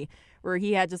 2020 where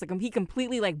he had just he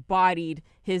completely like bodied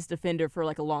his defender for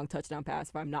like a long touchdown pass,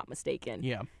 if I'm not mistaken.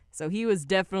 Yeah. So he was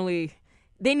definitely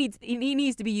he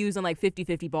needs to be used on like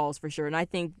 50-50 balls for sure, and I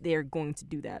think they're going to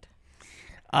do that.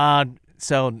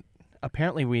 So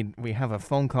apparently we have a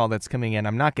phone call that's coming in.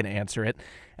 I'm not going to answer it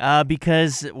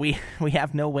because we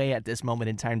have no way at this moment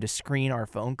in time to screen our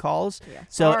phone calls. Yeah,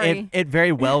 so sorry. it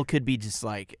very well could be just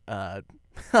like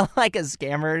like a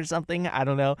scammer or something. I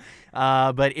don't know.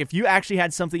 But if you actually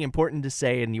had something important to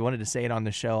say and you wanted to say it on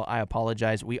the show, I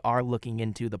apologize. We are looking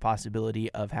into the possibility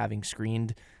of having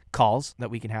screened calls that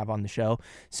we can have on the show.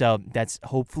 So that's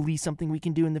hopefully something we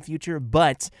can do in the future.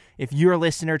 But if you're a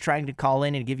listener trying to call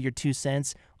in and give your 2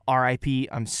 cents, RIP,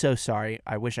 I'm so sorry.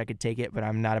 I wish I could take it, but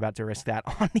I'm not about to risk that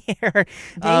on the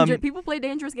air. People play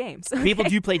dangerous games. People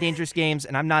do play dangerous games,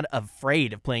 and I'm not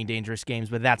afraid of playing dangerous games,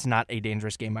 but that's not a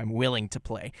dangerous game I'm willing to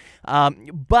play.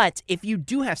 But if you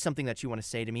do have something that you want to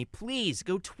say to me, please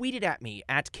go tweet it at me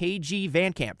at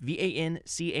KGVanCamp,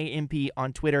 VANCAMP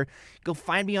on Twitter. Go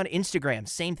find me on Instagram,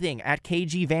 same thing, at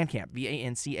KGVanCamp,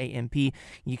 VANCAMP.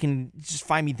 You can just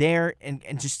find me there and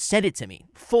just send it to me.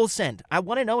 Full send. I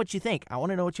want to know what you think. I want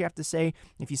to know what you have to say.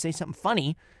 If you say something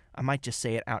funny, I might just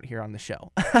say it out here on the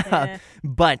show.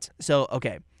 But, so,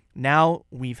 okay. Now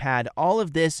we've had all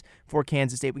of this for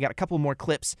Kansas State. We got a couple more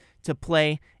clips to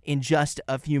play in just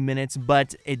a few minutes,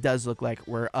 but it does look like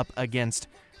we're up against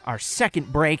our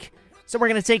second break. So we're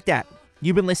going to take that.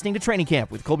 You've been listening to Training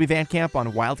Camp with Colby Van Camp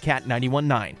on Wildcat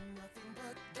 91.9.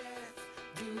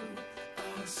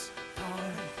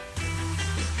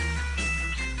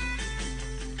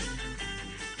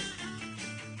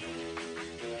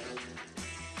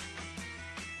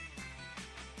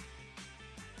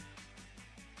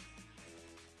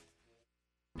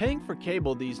 Paying for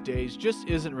cable these days just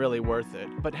isn't really worth it.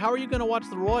 But how are you going to watch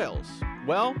the Royals?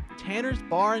 Well, Tanner's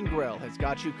Bar and Grill has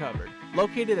got you covered.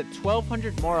 Located at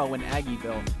 1200 Morrow in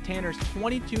Aggieville, Tanner's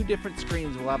 22 different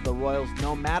screens will have the Royals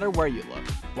no matter where you look.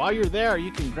 While you're there,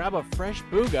 you can grab a fresh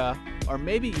booga, or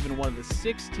maybe even one of the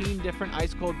 16 different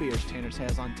ice-cold beers Tanner's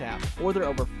has on tap, or their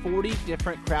over 40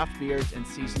 different craft beers and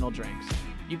seasonal drinks.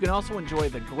 You can also enjoy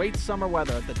the great summer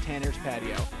weather at the Tanner's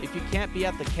patio. If you can't be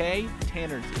at the K,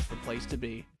 Tanner's is the place to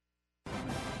be.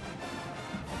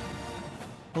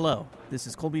 Hello, this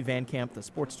is Colby Van Camp, the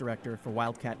sports director for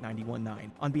Wildcat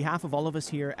 91.9. On behalf of all of us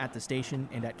here at the station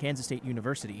and at Kansas State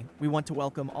University, we want to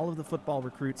welcome all of the football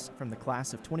recruits from the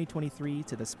class of 2023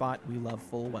 to the spot we love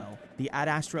full well. The Ad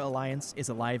Astra Alliance is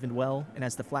alive and well, and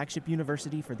as the flagship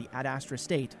university for the Ad Astra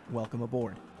State, welcome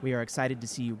aboard. We are excited to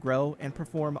see you grow and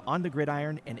perform on the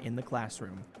gridiron and in the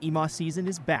classroom. EMOS season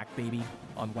is back, baby,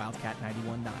 on Wildcat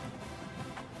 91.9.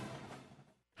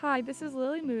 Hi, this is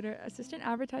Lily Muter, Assistant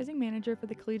Advertising Manager for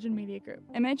the Collegian Media Group.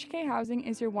 MHK Housing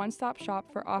is your one-stop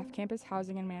shop for off-campus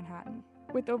housing in Manhattan.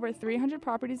 With over 300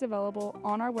 properties available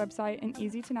on our website and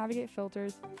easy-to-navigate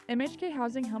filters, MHK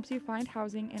Housing helps you find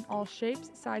housing in all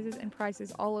shapes, sizes, and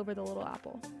prices all over the Little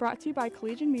Apple. Brought to you by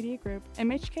Collegian Media Group,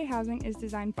 MHK Housing is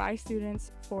designed by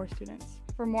students for students.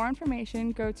 For more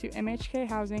information, go to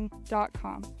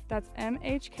mhkhousing.com. That's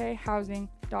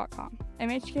mhkhousing.com.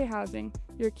 MHK Housing,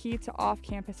 your key to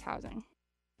off-campus housing.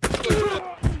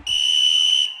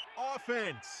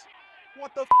 Offense!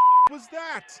 What the was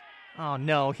that? Oh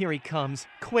no, here he comes.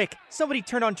 Quick, somebody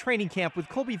turn on Training Camp with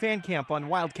Colby Van Camp on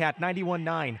Wildcat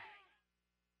 91.9.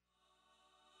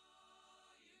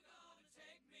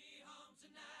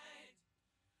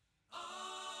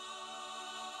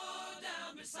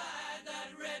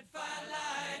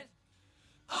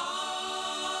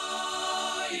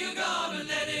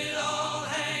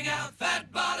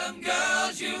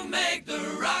 You make the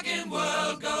rockin'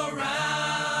 world go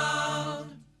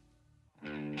round.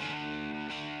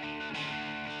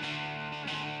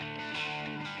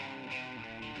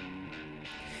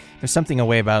 There's something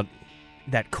away about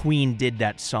that Queen did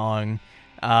that song,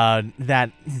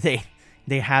 that they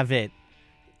have it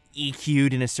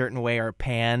EQ'd in a certain way or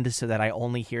panned so that I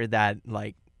only hear that,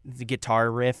 like, the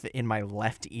guitar riff in my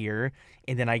left ear,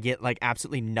 and then I get like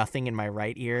absolutely nothing in my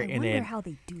right ear. I wonder how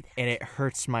they do that. And it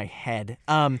hurts my head.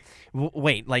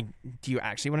 Wait, like, do you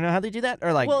actually want to know how they do that,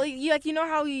 or like? Well, you know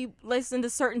how you listen to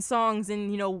certain songs,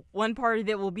 and one part of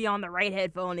it will be on the right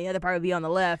headphone, the other part will be on the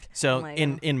left. So like,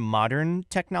 in modern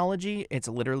technology, it's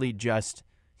literally just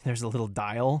there's a little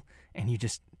dial, and you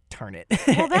just turn it.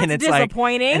 Well, that's and it's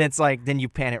disappointing. And it's like then you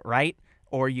pan it right,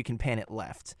 or you can pan it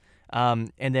left,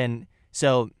 and then.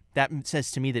 So that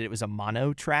says to me that it was a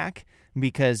mono track,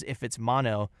 because if it's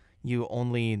mono, it'll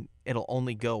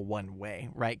only go one way,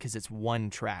 right? Because it's one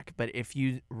track. But if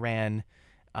you ran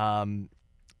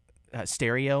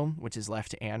stereo, which is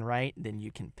left and right, then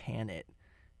you can pan it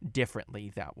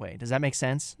differently that way. Does that make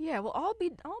sense? Yeah. Well, I'll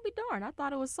be darned. I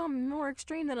thought it was something more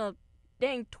extreme than a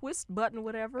dang twist button,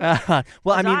 whatever.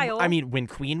 Well, dial. I mean, when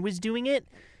Queen was doing it.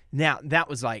 Now, that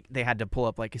was like, they had to pull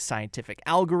up like a scientific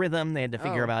algorithm. They had to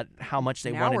figure out how much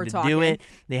they wanted to do it.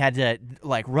 They had to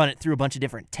like run it through a bunch of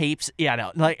different tapes. Yeah,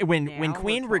 no, like when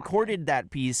Queen recorded that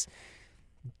piece,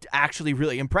 actually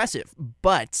really impressive.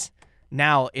 But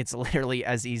now it's literally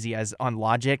as easy as on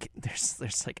Logic. There's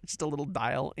like just a little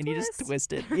dial and you just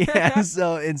twist it. Yeah,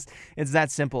 so it's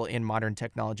that simple in modern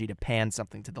technology to pan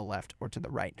something to the left or to the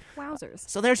right. Wowzers.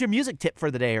 So there's your music tip for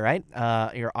the day, right?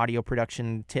 Your audio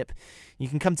production tip. You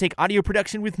can come take audio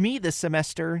production with me this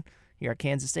semester here at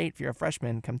Kansas State. If you're a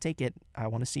freshman, come take it. I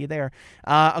want to see you there.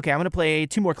 Okay, I'm going to play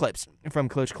 2 more clips from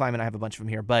Coach Klieman. I have a bunch of them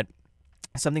here, but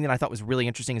something that I thought was really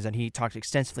interesting is that he talked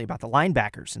extensively about the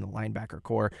linebackers and the linebacker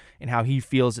core and how he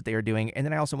feels that they are doing. And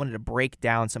then I also wanted to break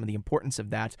down some of the importance of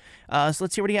that. So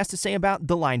let's hear what he has to say about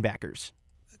the linebackers.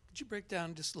 Could you break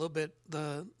down just a little bit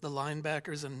the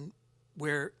linebackers and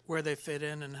where they fit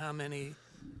in and how many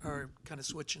are kind of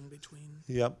switching between?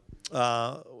 Yep.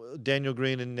 Daniel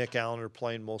Green and Nick Allen are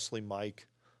playing mostly Mike.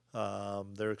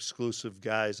 They're exclusive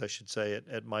guys, I should say,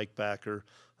 at Mike backer.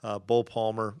 Bo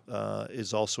Palmer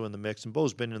is also in the mix, and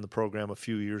Bo's been in the program a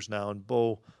few years now, and Bo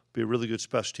will be a really good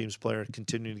special teams player and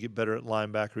continuing to get better at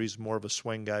linebacker. He's more of a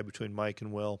swing guy between Mike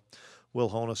and Will.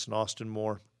 Will Honus and Austin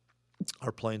Moore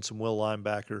are playing some Will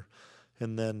linebacker,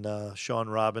 and then Sean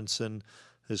Robinson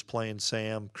is playing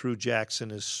Sam. Crew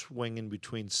Jackson is swinging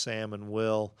between Sam and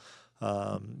Will.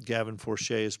 Gavin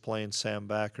Forche is playing Sam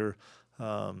backer.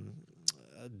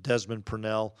 Desmond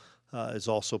Purnell is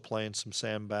also playing some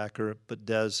Sam backer, but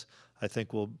Des, I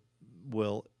think, will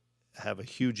have a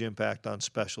huge impact on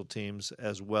special teams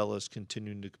as well as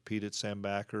continuing to compete at Sam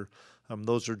backer.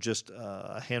 Those are just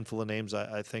a handful of names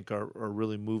I think are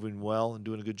really moving well and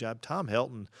doing a good job. Tom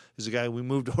Helton is a guy we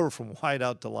moved over from wide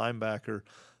out to linebacker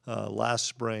last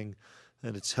spring,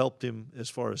 and it's helped him as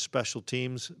far as special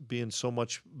teams being so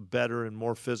much better and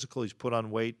more physical. He's put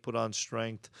on weight, put on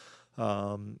strength,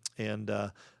 and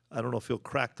I don't know if he'll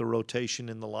crack the rotation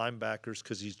in the linebackers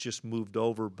because he's just moved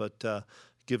over, but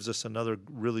gives us another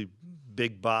really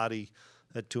big body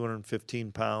at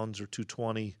 215 pounds or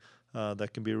 220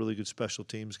 that can be a really good special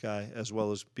teams guy as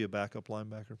well as be a backup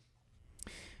linebacker.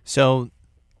 So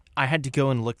I had to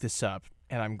go and look this up,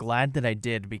 and I'm glad that I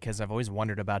did because I've always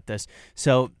wondered about this.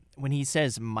 So when he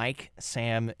says Mike,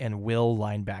 Sam, and Will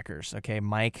linebackers, okay,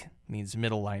 Mike means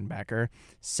middle linebacker.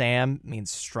 Sam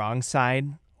means strong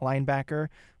side linebacker.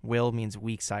 Will means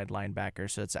weak side linebacker.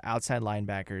 So it's outside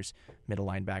linebackers, middle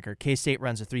linebacker. K-State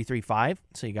runs a 3-3-5.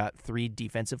 So you got 3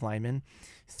 defensive linemen,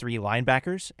 3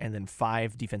 linebackers, and then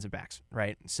 5 defensive backs,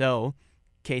 right? So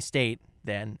K-State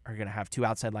then are going to have 2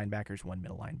 outside linebackers, 1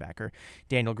 middle linebacker.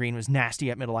 Daniel Green was nasty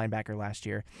at middle linebacker last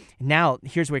year. Now,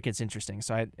 here's where it gets interesting.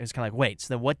 So it was kind of like, wait,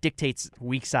 so then what dictates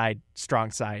weak side,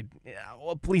 strong side?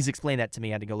 Well, please explain that to me.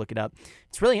 I had to go look it up.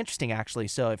 It's really interesting, actually.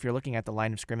 So if you're looking at the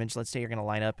line of scrimmage, let's say you're going to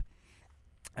line up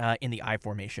in the I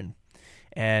formation.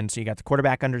 And so you got the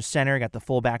quarterback under center, you got the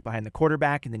fullback behind the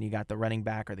quarterback, and then you got the running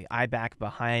back or the I back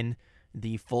behind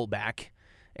the fullback.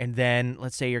 And then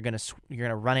let's say you're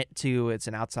gonna run it to, it's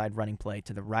an outside running play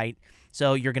to the right.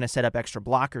 So you're gonna set up extra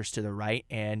blockers to the right,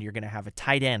 and you're gonna have a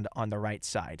tight end on the right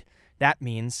side. That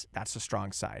means that's the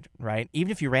strong side, right?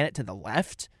 Even if you ran it to the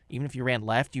left, even if you ran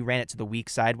left, you ran it to the weak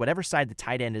side. Whatever side the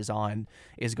tight end is on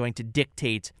is going to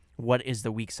dictate what is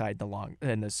the weak side,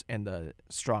 and the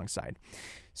strong side.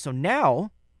 So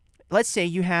now, let's say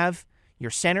you have your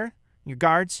center, your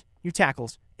guards, your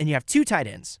tackles, and you have 2 tight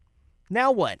ends.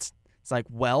 Now what? It's like,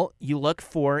 well, you look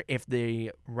for if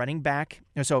the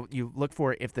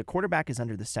quarterback is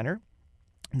under the center,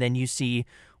 then you see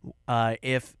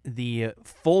if the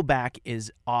fullback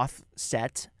is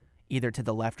offset either to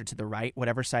the left or to the right,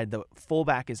 whatever side the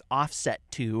fullback is offset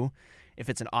to. If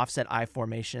it's an offset I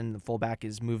formation, the fullback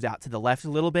is moved out to the left a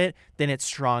little bit, then it's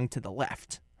strong to the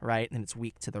left, right? And it's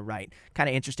weak to the right. Kind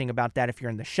of interesting about that, if you're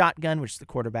in the shotgun, which the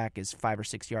quarterback is 5 or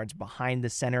 6 yards behind the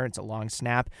center, it's a long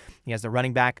snap. He has the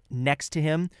running back next to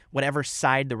him. Whatever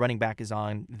side the running back is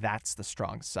on, that's the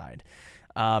strong side.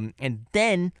 And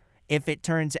then if it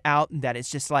turns out that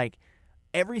it's just like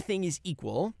everything is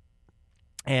equal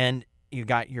and you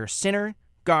got your center,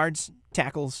 guards,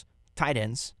 tackles, tight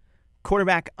ends,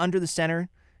 quarterback under the center,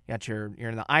 you're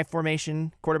in the I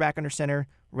formation, quarterback under center,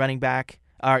 running back,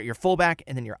 your fullback,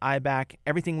 and then your I back.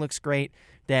 Everything looks great.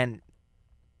 Then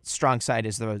strong side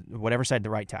is whatever side the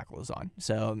right tackle is on.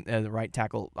 So the right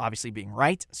tackle obviously being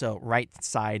right. So right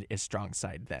side is strong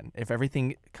side then. If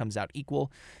everything comes out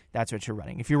equal, that's what you're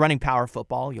running. If you're running power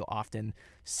football, you'll often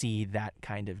see that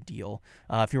kind of deal.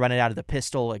 If you're running out of the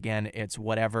pistol, again, it's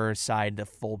whatever side the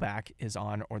fullback is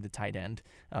on or the tight end,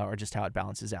 or just how it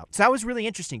balances out. So that was really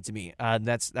interesting to me.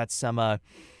 That's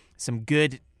some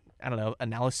good, I don't know,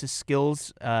 analysis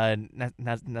skills. Not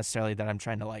necessarily that I'm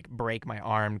trying to like break my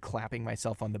arm, clapping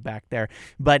myself on the back there,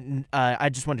 but I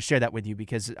just wanted to share that with you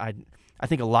because I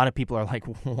think a lot of people are like,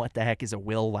 what the heck is a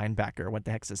Will linebacker? What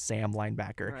the heck is a Sam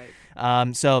linebacker?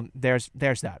 Right. So there's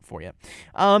that for you.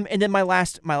 And then my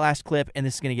last clip, and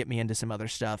this is going to get me into some other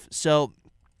stuff. So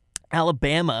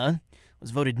Alabama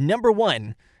was voted number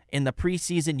 1 in the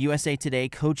preseason USA Today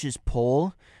coaches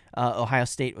poll. Ohio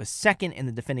State was second in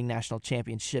the defending national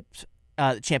championships.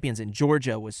 Champions in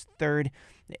Georgia was third.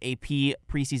 The AP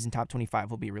preseason top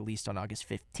 25 will be released on August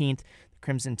 15th. The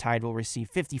Crimson Tide will receive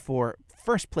 54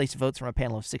 first-place votes from a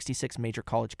panel of 66 major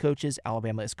college coaches.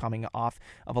 Alabama is coming off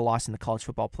of a loss in the college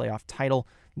football playoff title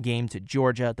game to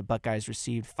Georgia. The Buckeyes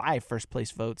received 5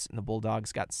 first-place votes, and the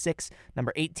Bulldogs got 6.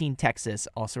 Number 18, Texas,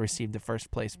 also received the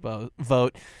first-place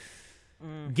vote.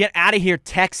 Get out of here,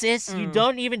 Texas. You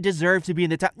don't even deserve to be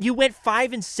in the top. You went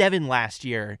 5-7 last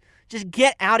year. Just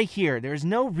get out of here. There's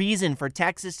no reason for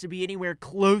Texas to be anywhere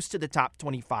close to the top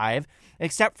 25,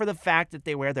 except for the fact that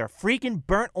they wear their freaking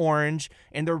burnt orange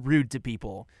and they're rude to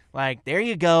people. Like, there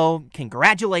you go.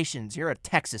 Congratulations. You're a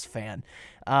Texas fan.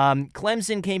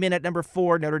 Clemson came in at number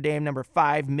 4, Notre Dame number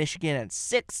 5, Michigan at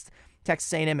 6th,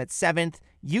 Texas A&M at 7th,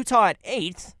 Utah at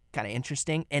 8th, kind of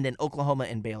interesting, and then Oklahoma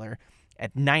and Baylor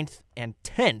at 9th and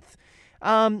 10th.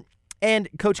 And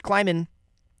Coach Klieman,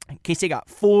 K-State got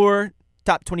 4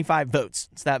 top 25 votes.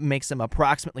 So that makes him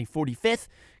approximately 45th.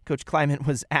 Coach Klieman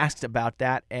was asked about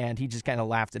that, and he just kind of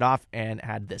laughed it off and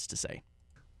had this to say.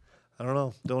 I don't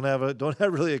know. Don't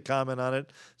have really a comment on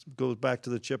it. It goes back to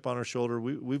the chip on our shoulder.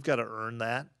 We've got to earn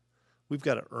that. We've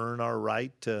got to earn our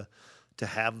right to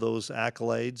have those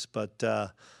accolades, but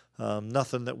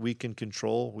nothing that we can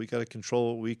control. We got to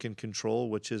control what we can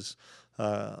control, which is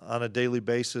on a daily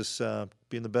basis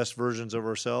being the best versions of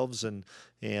ourselves and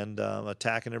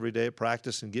attacking every day at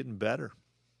practice and getting better.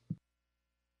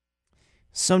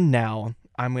 So now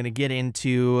I'm going to get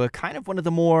into kind of one of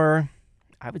the more,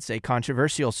 I would say,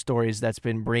 controversial stories that's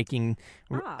been breaking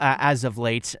as of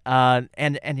late.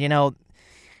 And you know,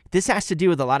 this has to do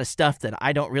with a lot of stuff that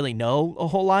I don't really know a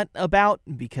whole lot about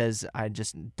because I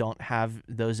just don't have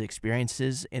those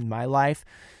experiences in my life.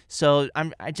 So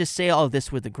I just say all of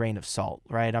this with a grain of salt,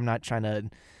 right? I'm not trying to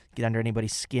get under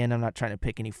anybody's skin. I'm not trying to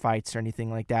pick any fights or anything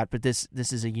like that. But this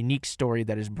is a unique story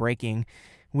that is breaking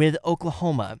with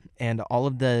Oklahoma and all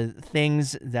of the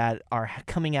things that are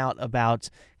coming out about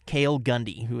Cale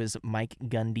Gundy, who is Mike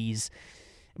Gundy's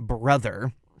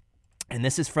brother. And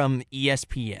this is from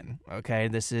ESPN, okay?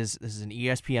 This is an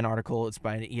ESPN article. It's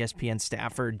by an ESPN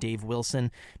staffer, Dave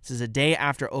Wilson. This is a day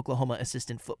after Oklahoma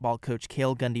assistant football coach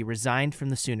Cale Gundy resigned from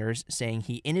the Sooners, saying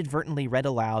he inadvertently read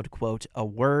aloud, quote, a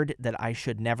word that I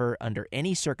should never under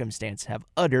any circumstance have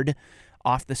uttered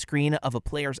off the screen of a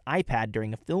player's iPad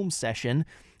during a film session.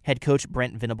 Head coach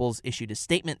Brent Venables issued a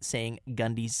statement saying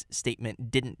Gundy's statement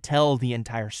didn't tell the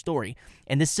entire story.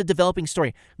 And this is a developing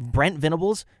story. Brent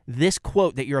Venables, this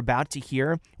quote that you're about to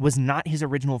hear was not his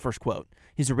original first quote.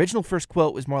 His original first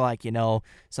quote was more like,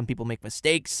 some people make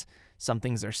mistakes, some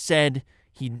things are said.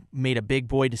 He made a big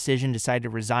boy decision, decided to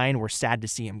resign. We're sad to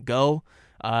see him go.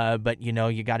 But,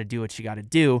 you got to do what you got to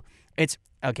do. It's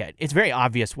very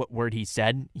obvious what word he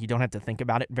said. You don't have to think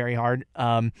about it very hard.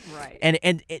 Right.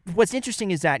 And what's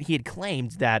interesting is that he had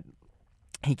claimed that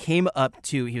he came up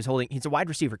to, he's a wide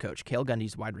receiver coach. Cale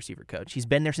Gundy's a wide receiver coach. He's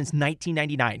been there since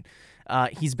 1999.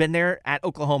 He's been there at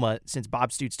Oklahoma since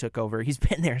Bob Stoops took over. He's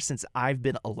been there since I've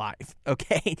been alive,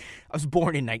 okay? I was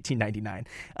born in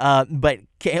 1999. But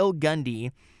Cale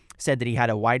Gundy said that he had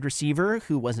a wide receiver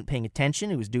who wasn't paying attention,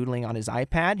 who was doodling on his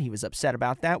iPad. He was upset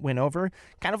about that, went over,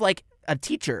 kind of like a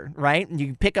teacher, right? And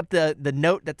you pick up the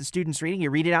note that the student's reading,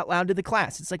 you read it out loud to the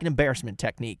class. It's like an embarrassment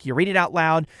technique. You read it out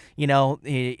loud,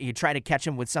 you try to catch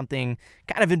them with something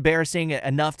kind of embarrassing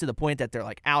enough to the point that they're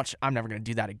like, ouch, I'm never going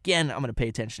to do that again. I'm going to pay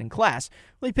attention in class.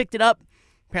 Well, he picked it up.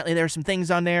 Apparently there were some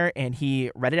things on there, and he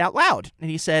read it out loud. And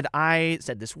he said, I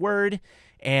said this word,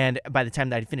 and by the time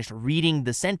that I finished reading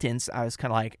the sentence, I was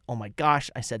kind of like, oh my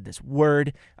gosh, I said this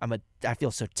word. I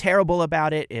feel so terrible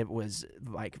about it. It was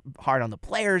like hard on the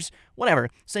players, whatever.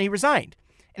 So he resigned.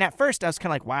 And at first I was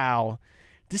kind of like, wow,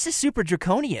 this is super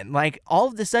draconian. Like all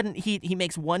of a sudden he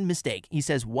makes one mistake. He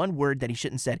says one word that he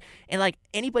shouldn't have said. And like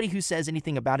anybody who says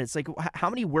anything about it, it's like, how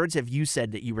many words have you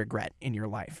said that you regret in your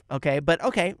life? Okay, but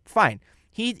okay, fine.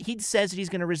 He says that he's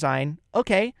going to resign.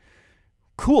 Okay,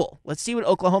 cool. Let's see what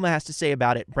Oklahoma has to say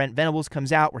about it. Brent Venables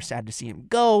comes out. We're sad to see him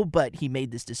go, but he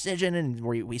made this decision, and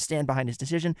we stand behind his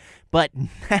decision. But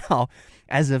now,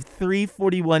 as of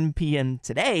 3:41 p.m.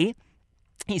 today,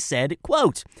 he said,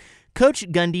 quote, Coach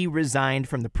Gundy resigned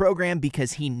from the program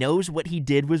because he knows what he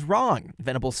did was wrong,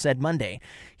 Venables said Monday.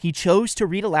 He chose to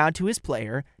read aloud to his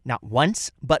player, not once,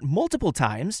 but multiple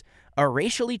times, a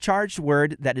racially charged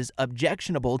word that is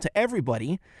objectionable to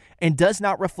everybody and does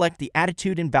not reflect the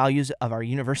attitude and values of our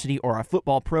university or our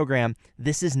football program.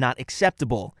 This is not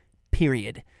acceptable,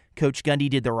 period. Coach Gundy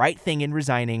did the right thing in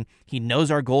resigning. He knows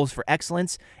our goals for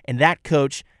excellence, and that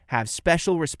coaches have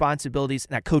special responsibilities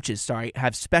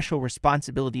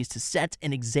to set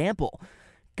an example.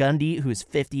 Gundy, who is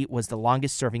 50, was the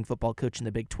longest-serving football coach in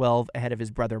the Big 12, ahead of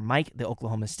his brother Mike, the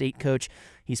Oklahoma State coach.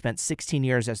 He spent 16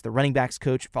 years as the running backs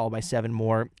coach, followed by 7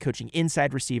 more, coaching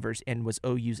inside receivers, and was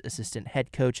OU's assistant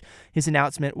head coach. His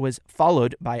announcement was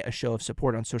followed by a show of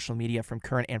support on social media from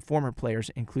current and former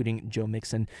players, including Joe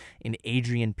Mixon and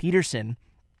Adrian Peterson.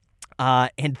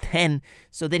 And then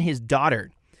his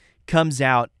daughter comes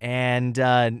out and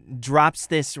drops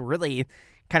this really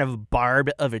kind of barb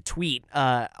of a tweet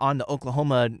on the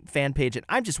Oklahoma fan page. And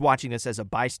I'm just watching this as a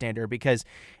bystander because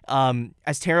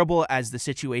as terrible as the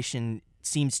situation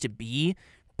seems to be,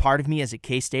 part of me as a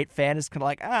K-State fan is kind of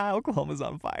like, Oklahoma's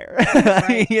on fire.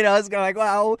 Right. It's kind of like,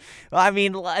 well, I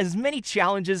mean, as many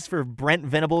challenges for Brent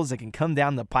Venables that can come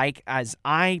down the pike as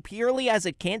I, purely as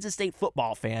a Kansas State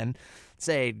football fan,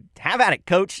 say, have at it,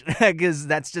 coach, because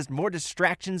that's just more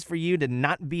distractions for you to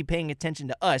not be paying attention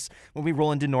to us when we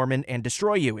roll into Norman and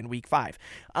destroy you in week 5.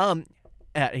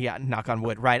 Yeah, knock on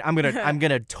wood, right? I'm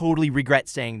gonna totally regret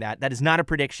saying that. That is not a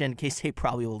prediction. K-State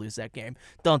probably will lose that game.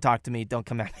 Don't talk to me. Don't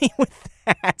come at me with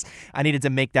that. I needed to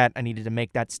make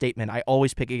that statement. I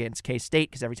always pick against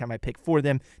K-State because every time I pick for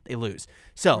them, they lose.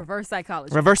 So reverse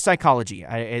psychology.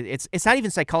 It's not even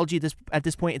psychology at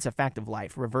this point. It's a fact of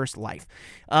life. Reverse life.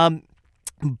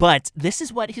 But this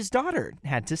is what his daughter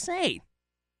had to say.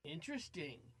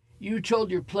 Interesting. You told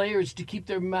your players to keep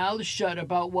their mouths shut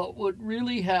about what would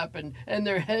really happen and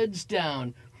their heads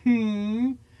down.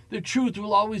 The truth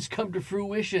will always come to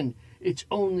fruition. It's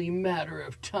only a matter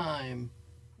of time.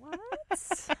 What?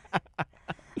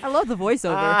 I love the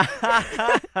voiceover.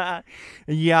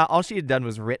 Yeah, all she had done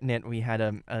was written it. We had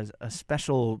a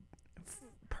special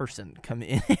person come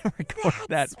in and record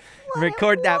that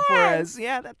for us.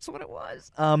 Yeah, that's what it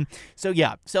was. So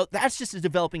that's just a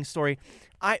developing story.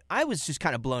 I was just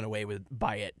kind of blown away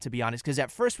by it, to be honest, because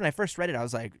at first, when I first read it, I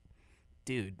was like,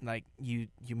 dude, like you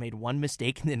made one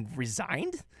mistake and then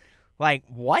resigned? Like,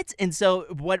 what? And so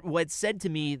what said to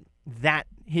me that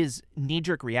his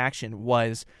knee-jerk reaction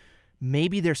was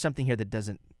maybe there's something here that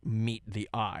doesn't meet the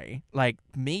eye. Like,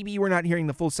 maybe we're not hearing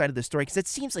the full side of the story because it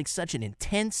seems like such an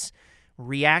intense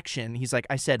reaction. He's like,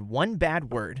 I said one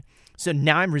bad word, so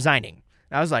now I'm resigning.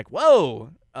 And I was like,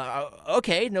 whoa,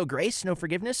 okay, no grace, no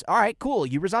forgiveness. All right, cool,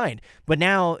 you resigned. But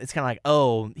now it's kind of like,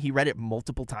 oh, he read it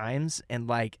multiple times and,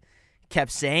 like,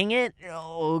 kept saying it.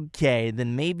 Okay,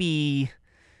 then maybe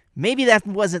that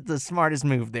wasn't the smartest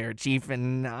move there, Chief.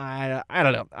 And I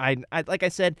don't know. I like I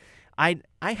said, I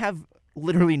have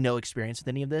literally no experience with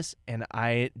any of this, and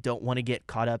I don't want to get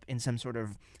caught up in some sort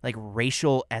of like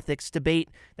racial ethics debate.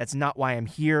 That's not why I'm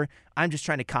here. I'm just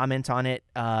trying to comment on it.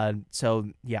 So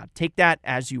yeah, take that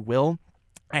as you will.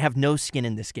 I have no skin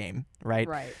in this game, right?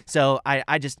 Right. So I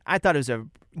thought it was a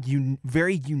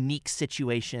very unique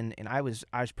situation, and I was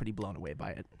pretty blown away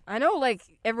by it. I know, like,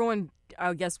 everyone,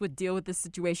 I guess, would deal with this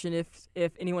situation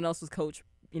if anyone else was coached,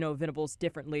 Venables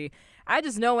differently. I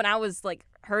just know when I was, like,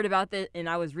 heard about that and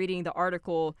I was reading the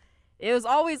article, it was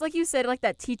always, like you said, like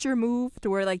that teacher move to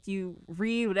where, like, you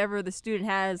read whatever the student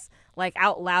has, like,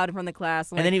 out loud in front of the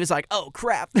class. And then he was like, oh,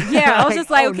 crap. Yeah, I was just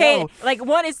like, oh, okay, no. like,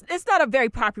 one, it's not a very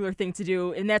popular thing to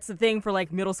do, and that's the thing for,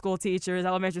 like, middle school teachers,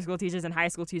 elementary school teachers, and high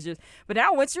school teachers. But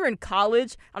now, once you're in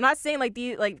college, I'm not saying, like,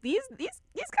 these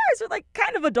guys are, like,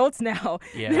 kind of adults now.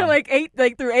 Yeah. They're, like,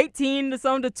 through 18 to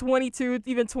some to 22,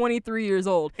 even 23 years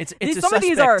old. It's a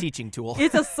suspect teaching tool.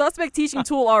 It's a suspect teaching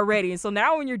tool already. And so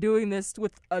now when you're doing this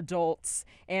with adults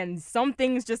and some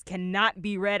things just cannot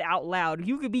be read out loud,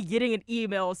 you could be getting an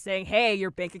email saying, hey,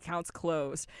 your bank account's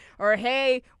closed, or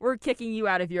hey, we're kicking you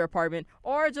out of your apartment,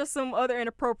 or just some other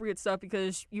inappropriate stuff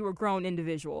because you were a grown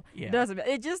individual. Yeah.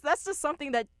 That's just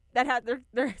something that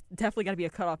there definitely got to be a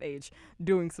cutoff age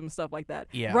doing some stuff like that.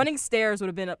 Yeah. Running stairs would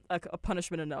have been a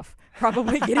punishment enough.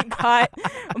 Probably getting caught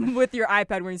with your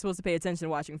iPad when you're supposed to pay attention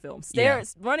watching film.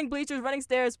 Stairs, running bleachers, running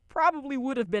stairs probably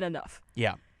would have been enough.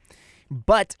 Yeah.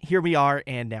 But here we are,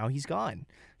 and now he's gone.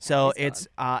 So it's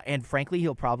and frankly,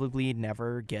 he'll probably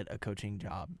never get a coaching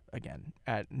job again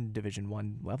at Division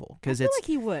I level because I feel like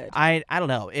he would. I don't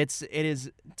know. It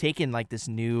is taken like this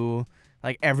new.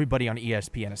 Like, everybody on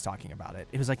ESPN is talking about it.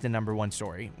 It was like the #1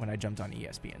 story when I jumped on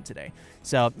ESPN today.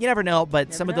 So you never know,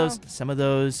 but some of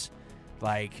those,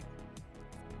 like,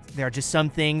 there are just some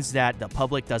things that the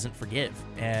public doesn't forgive.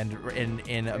 And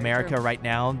in America right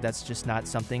now, that's just not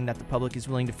something that the public is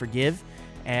willing to forgive.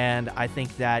 And I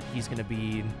think that he's going to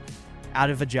be out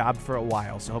of a job for a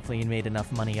while. So hopefully he made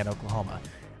enough money at Oklahoma.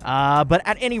 But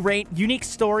at any rate, unique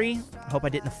story. I hope I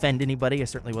didn't offend anybody. I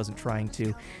certainly wasn't trying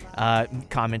to.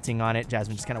 Commenting on it,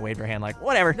 Jasmine just kind of waved her hand like,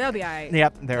 whatever. They'll be all right.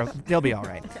 Yep, they'll be all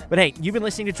right. But hey, you've been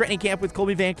listening to Training Camp with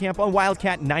Colby Van Camp on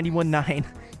Wildcat 91.9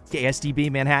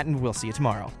 KSTB Manhattan. We'll see you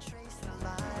tomorrow.